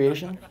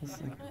procreation?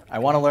 Like, I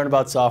want to learn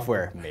about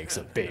software. Make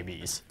some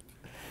babies.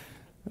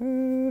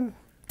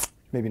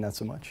 Maybe not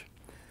so much.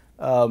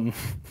 That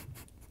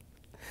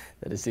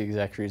is the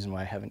exact reason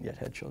why I haven't yet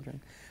had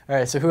children. All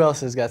right, so who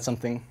else has got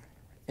something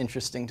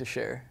interesting to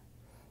share?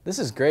 This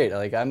is great.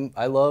 Like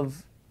I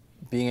love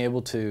being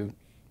able to,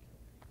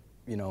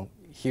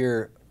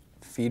 hear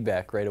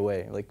feedback right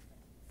away, like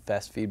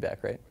fast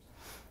feedback, right?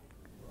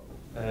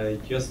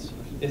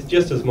 It's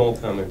just a small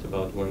comment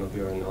about one of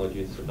your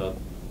analogies about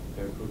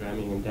pair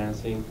programming and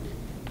dancing.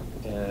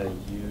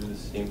 You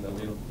seemed a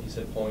little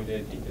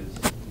disappointed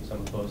because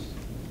some of us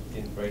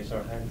didn't raise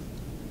our hands.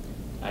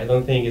 I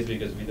don't think it's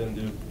because we don't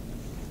do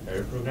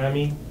pair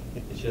programming.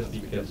 It's just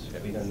because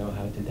we don't know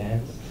how to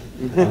dance.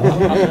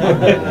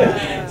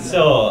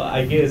 So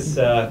I guess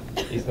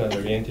it's not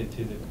oriented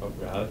to the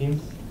corporate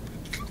audience.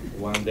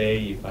 One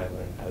day, if I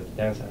learn how to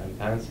dance and I'm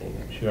dancing,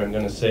 I'm sure I'm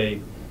gonna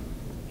say,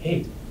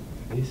 "Hey,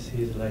 this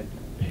is like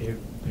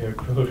pair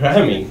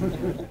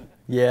programming."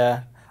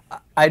 Yeah,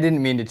 I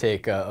didn't mean to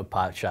take a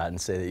pot shot and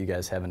say that you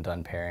guys haven't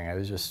done pairing. I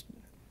was just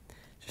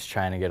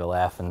trying to get a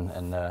laugh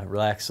and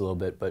relax a little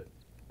bit. But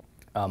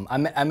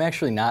I'm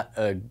actually not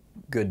a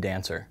good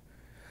dancer.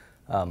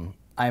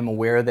 I'm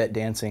aware that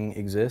dancing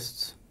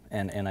exists,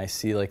 and I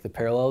see like the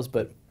parallels.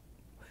 But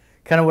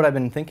kind of what I've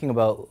been thinking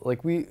about,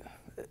 like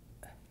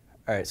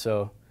all right,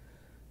 so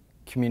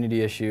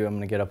community issue. I'm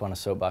gonna get up on a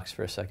soapbox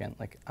for a second.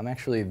 Like, I'm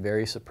actually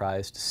very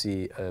surprised to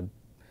see a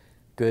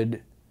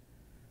good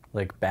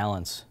like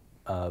balance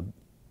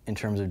in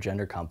terms of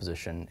gender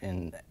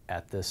composition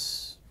at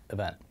this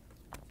event.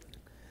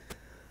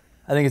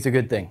 I think it's a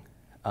good thing.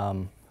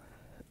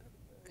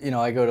 You know,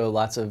 I go to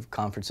lots of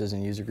conferences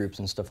and user groups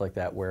and stuff like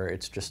that where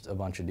it's just a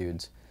bunch of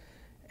dudes,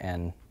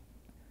 and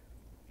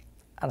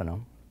I don't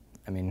know.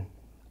 I mean,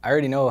 I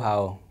already know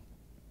how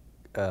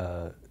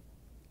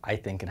I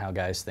think and how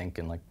guys think,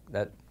 and like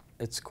that,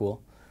 it's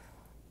cool.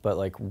 But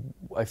like,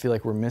 I feel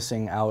like we're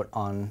missing out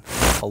on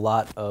a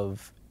lot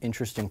of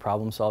interesting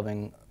problem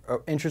solving,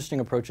 or interesting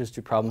approaches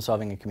to problem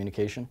solving and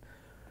communication.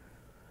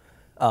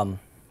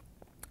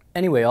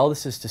 Anyway, all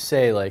this is to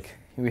say, like,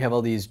 we have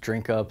all these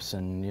drink ups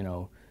and you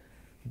know,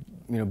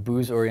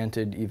 booze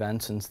oriented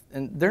events, and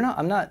they're not.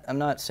 I'm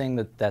not saying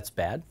that that's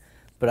bad,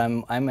 but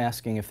I'm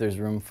asking if there's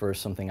room for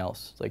something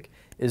else. Like,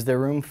 is there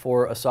room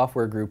for a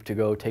software group to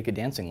go take a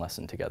dancing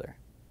lesson together?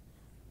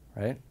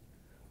 Right?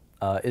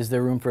 Is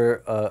there room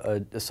for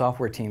a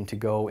software team to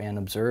go and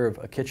observe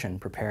a kitchen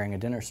preparing a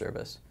dinner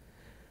service?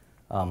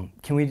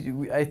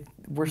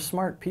 We're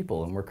smart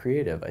people and we're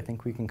creative. I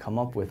think we can come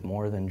up with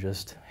more than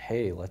just,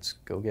 hey, let's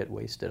go get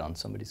wasted on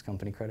somebody's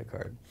company credit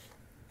card.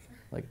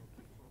 Like,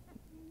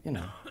 you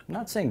know, I'm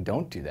not saying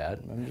don't do that.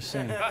 I'm just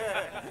saying,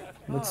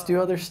 let's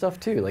do other stuff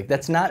too. Like,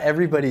 that's not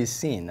everybody's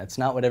scene. That's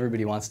not what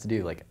everybody wants to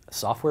do. Like,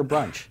 software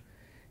brunch.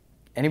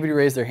 Anybody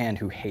raise their hand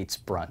who hates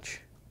brunch?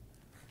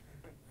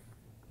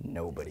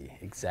 Nobody,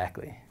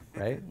 exactly,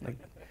 right? Like,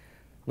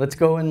 let's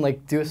go and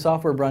like do a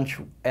software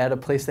brunch at a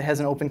place that has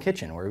an open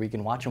kitchen where we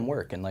can watch them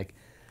work and like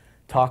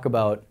talk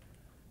about,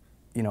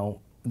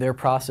 their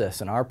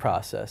process and our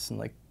process, and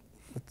like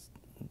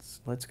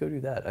let's go do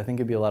that. I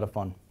think it'd be a lot of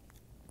fun.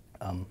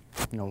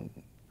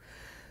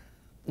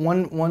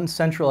 One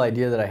central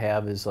idea that I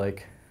have is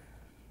like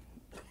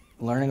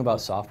learning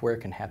about software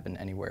can happen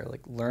anywhere.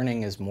 Like,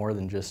 learning is more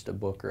than just a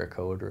book or a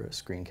code or a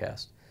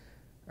screencast,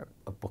 or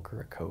a book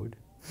or a code.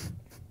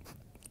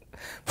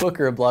 Book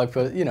or a blog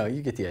post,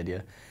 you get the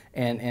idea.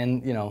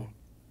 And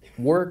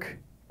work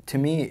to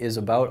me is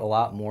about a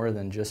lot more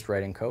than just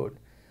writing code.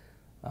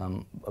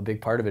 A big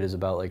part of it is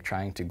about like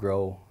trying to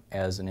grow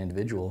as an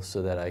individual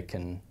so that I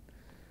can,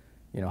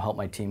 help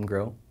my team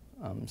grow,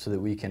 so that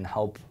we can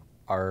help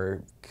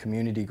our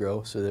community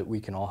grow, so that we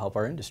can all help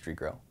our industry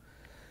grow,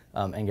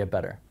 and get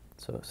better.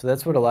 So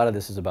that's what a lot of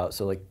this is about.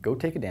 So like, go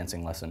take a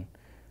dancing lesson.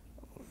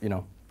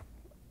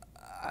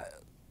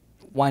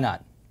 Why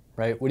not?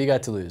 Right? What do you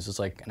got to lose? It's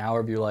like an hour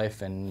of your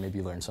life, and maybe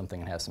you learn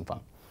something and have some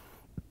fun.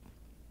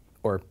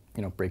 Or,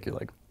 break your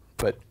leg.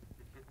 But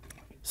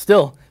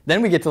still,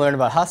 then we get to learn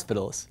about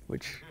hospitals,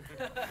 which...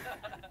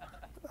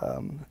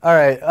 all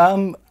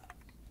right.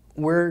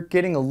 We're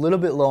getting a little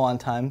bit low on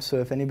time, so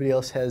if anybody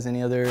else has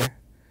any other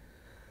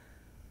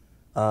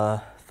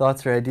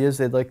thoughts or ideas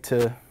they'd like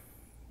to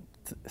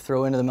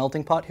throw into the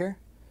melting pot here?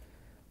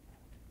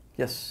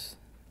 Yes,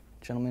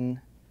 gentlemen.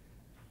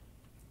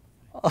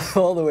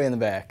 All the way in the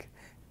back.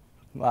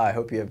 Wow, I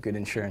hope you have good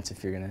insurance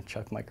if you're going to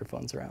chuck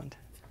microphones around.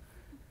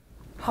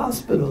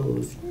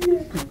 Hospitals.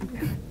 Yeah.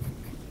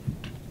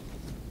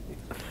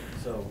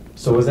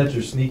 So was that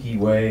your sneaky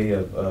way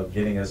of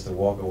getting us to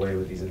walk away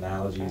with these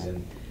analogies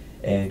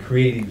and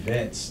create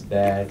events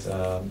that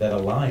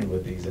align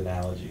with these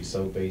analogies?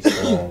 So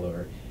baseball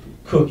or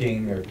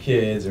cooking or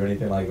kids or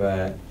anything like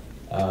that.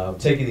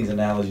 Taking these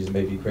analogies and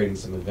maybe creating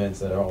some events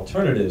that are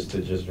alternatives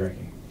to just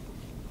drinking.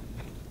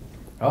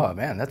 Oh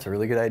man, that's a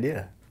really good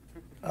idea.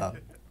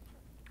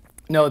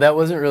 No, that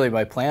wasn't really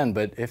my plan,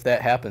 but if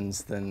that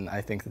happens, then I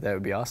think that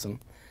would be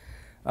awesome.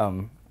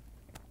 And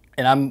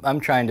I'm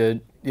trying to,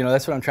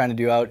 that's what I'm trying to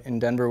do out in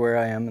Denver where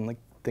I am, and like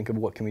think of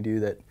what can we do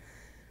that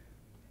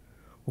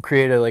will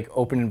create a like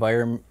open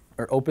environment,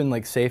 or open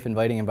like safe,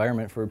 inviting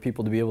environment for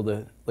people to be able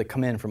to like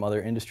come in from other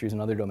industries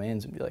and other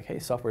domains and be like, hey,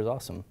 software is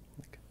awesome.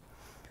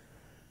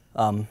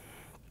 Like,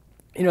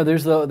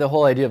 there's the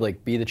whole idea of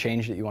like be the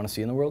change that you want to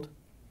see in the world.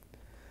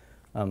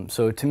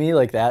 So to me,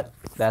 like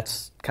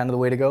that's kind of the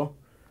way to go.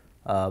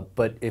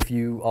 But if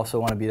you also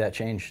want to be that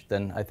change,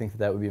 then I think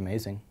that would be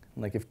amazing.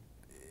 Like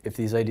if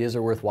these ideas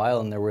are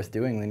worthwhile and they're worth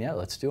doing, then yeah,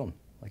 let's do them.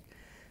 Like,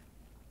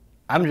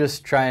 I'm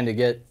just trying to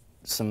get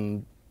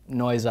some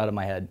noise out of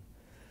my head.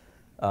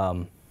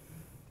 But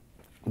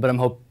I'm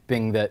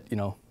hoping that, you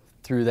know,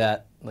 through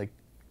that, like,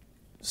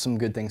 some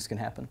good things can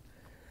happen.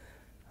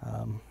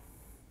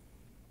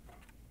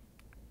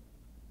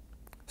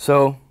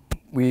 So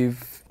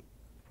we've,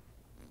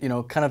 you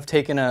know, kind of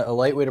taken a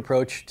lightweight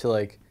approach to,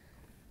 like,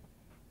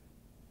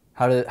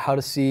 how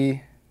to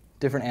see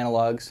different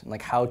analogs, and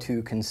like how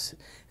to this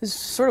is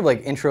sort of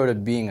like intro to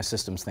being a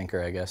systems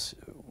thinker, I guess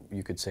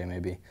you could say,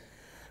 maybe.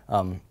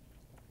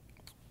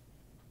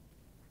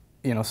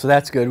 You know, so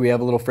that's good. We have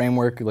a little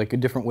framework, like a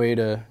different way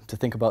to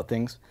think about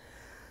things.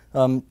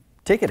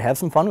 Take it, have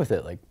some fun with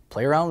it, like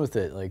play around with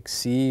it, like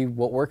see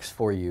what works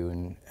for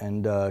you,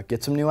 and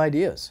get some new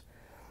ideas.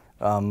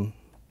 You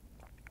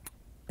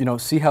know,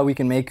 see how we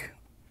can make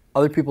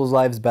other people's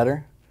lives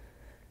better.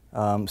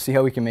 See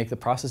how we can make the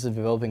process of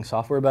developing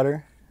software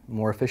better,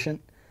 more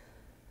efficient.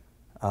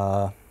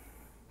 You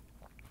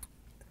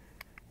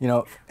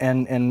know,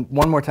 and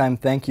one more time,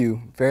 thank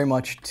you very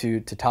much to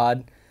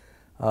Todd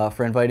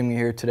for inviting me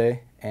here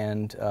today,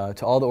 and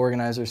to all the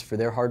organizers for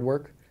their hard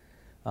work,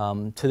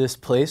 to this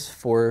place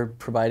for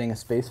providing a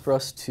space for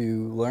us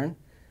to learn,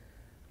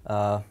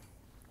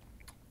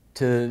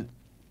 to,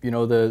 you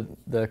know,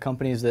 the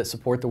companies that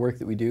support the work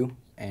that we do,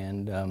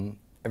 and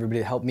everybody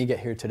that helped me get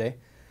here today.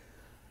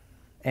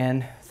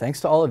 And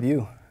thanks to all of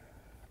you,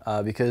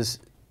 because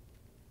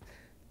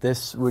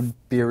this would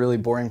be a really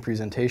boring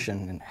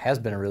presentation, and has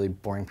been a really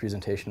boring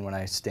presentation when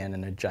I stand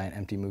in a giant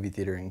empty movie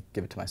theater and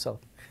give it to myself.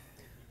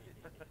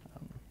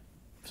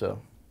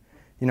 So,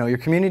 you know, your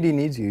community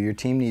needs you, your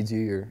team needs you,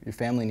 your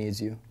family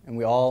needs you, and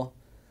we all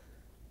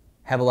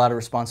have a lot of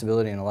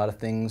responsibility and a lot of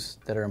things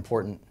that are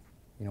important.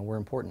 You know, we're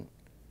important.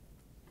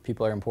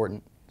 People are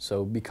important,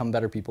 so become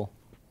better people.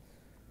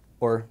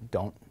 Or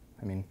don't.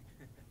 I mean,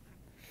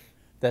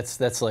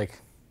 that's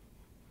like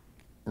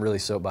really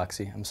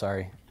soapboxy, I'm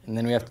sorry. And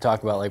then we have to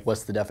talk about, like,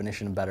 what's the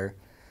definition of better.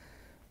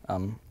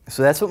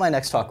 So that's what my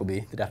next talk will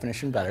be, the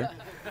definition of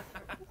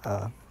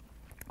better.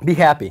 Be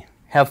happy,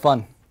 have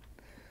fun.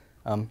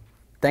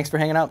 Thanks for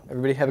hanging out.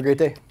 Everybody have a great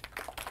day.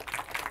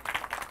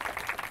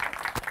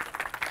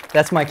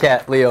 That's my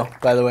cat, Leo,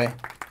 by the way.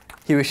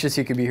 He wishes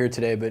he could be here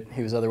today, but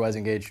he was otherwise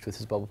engaged with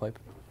his bubble pipe.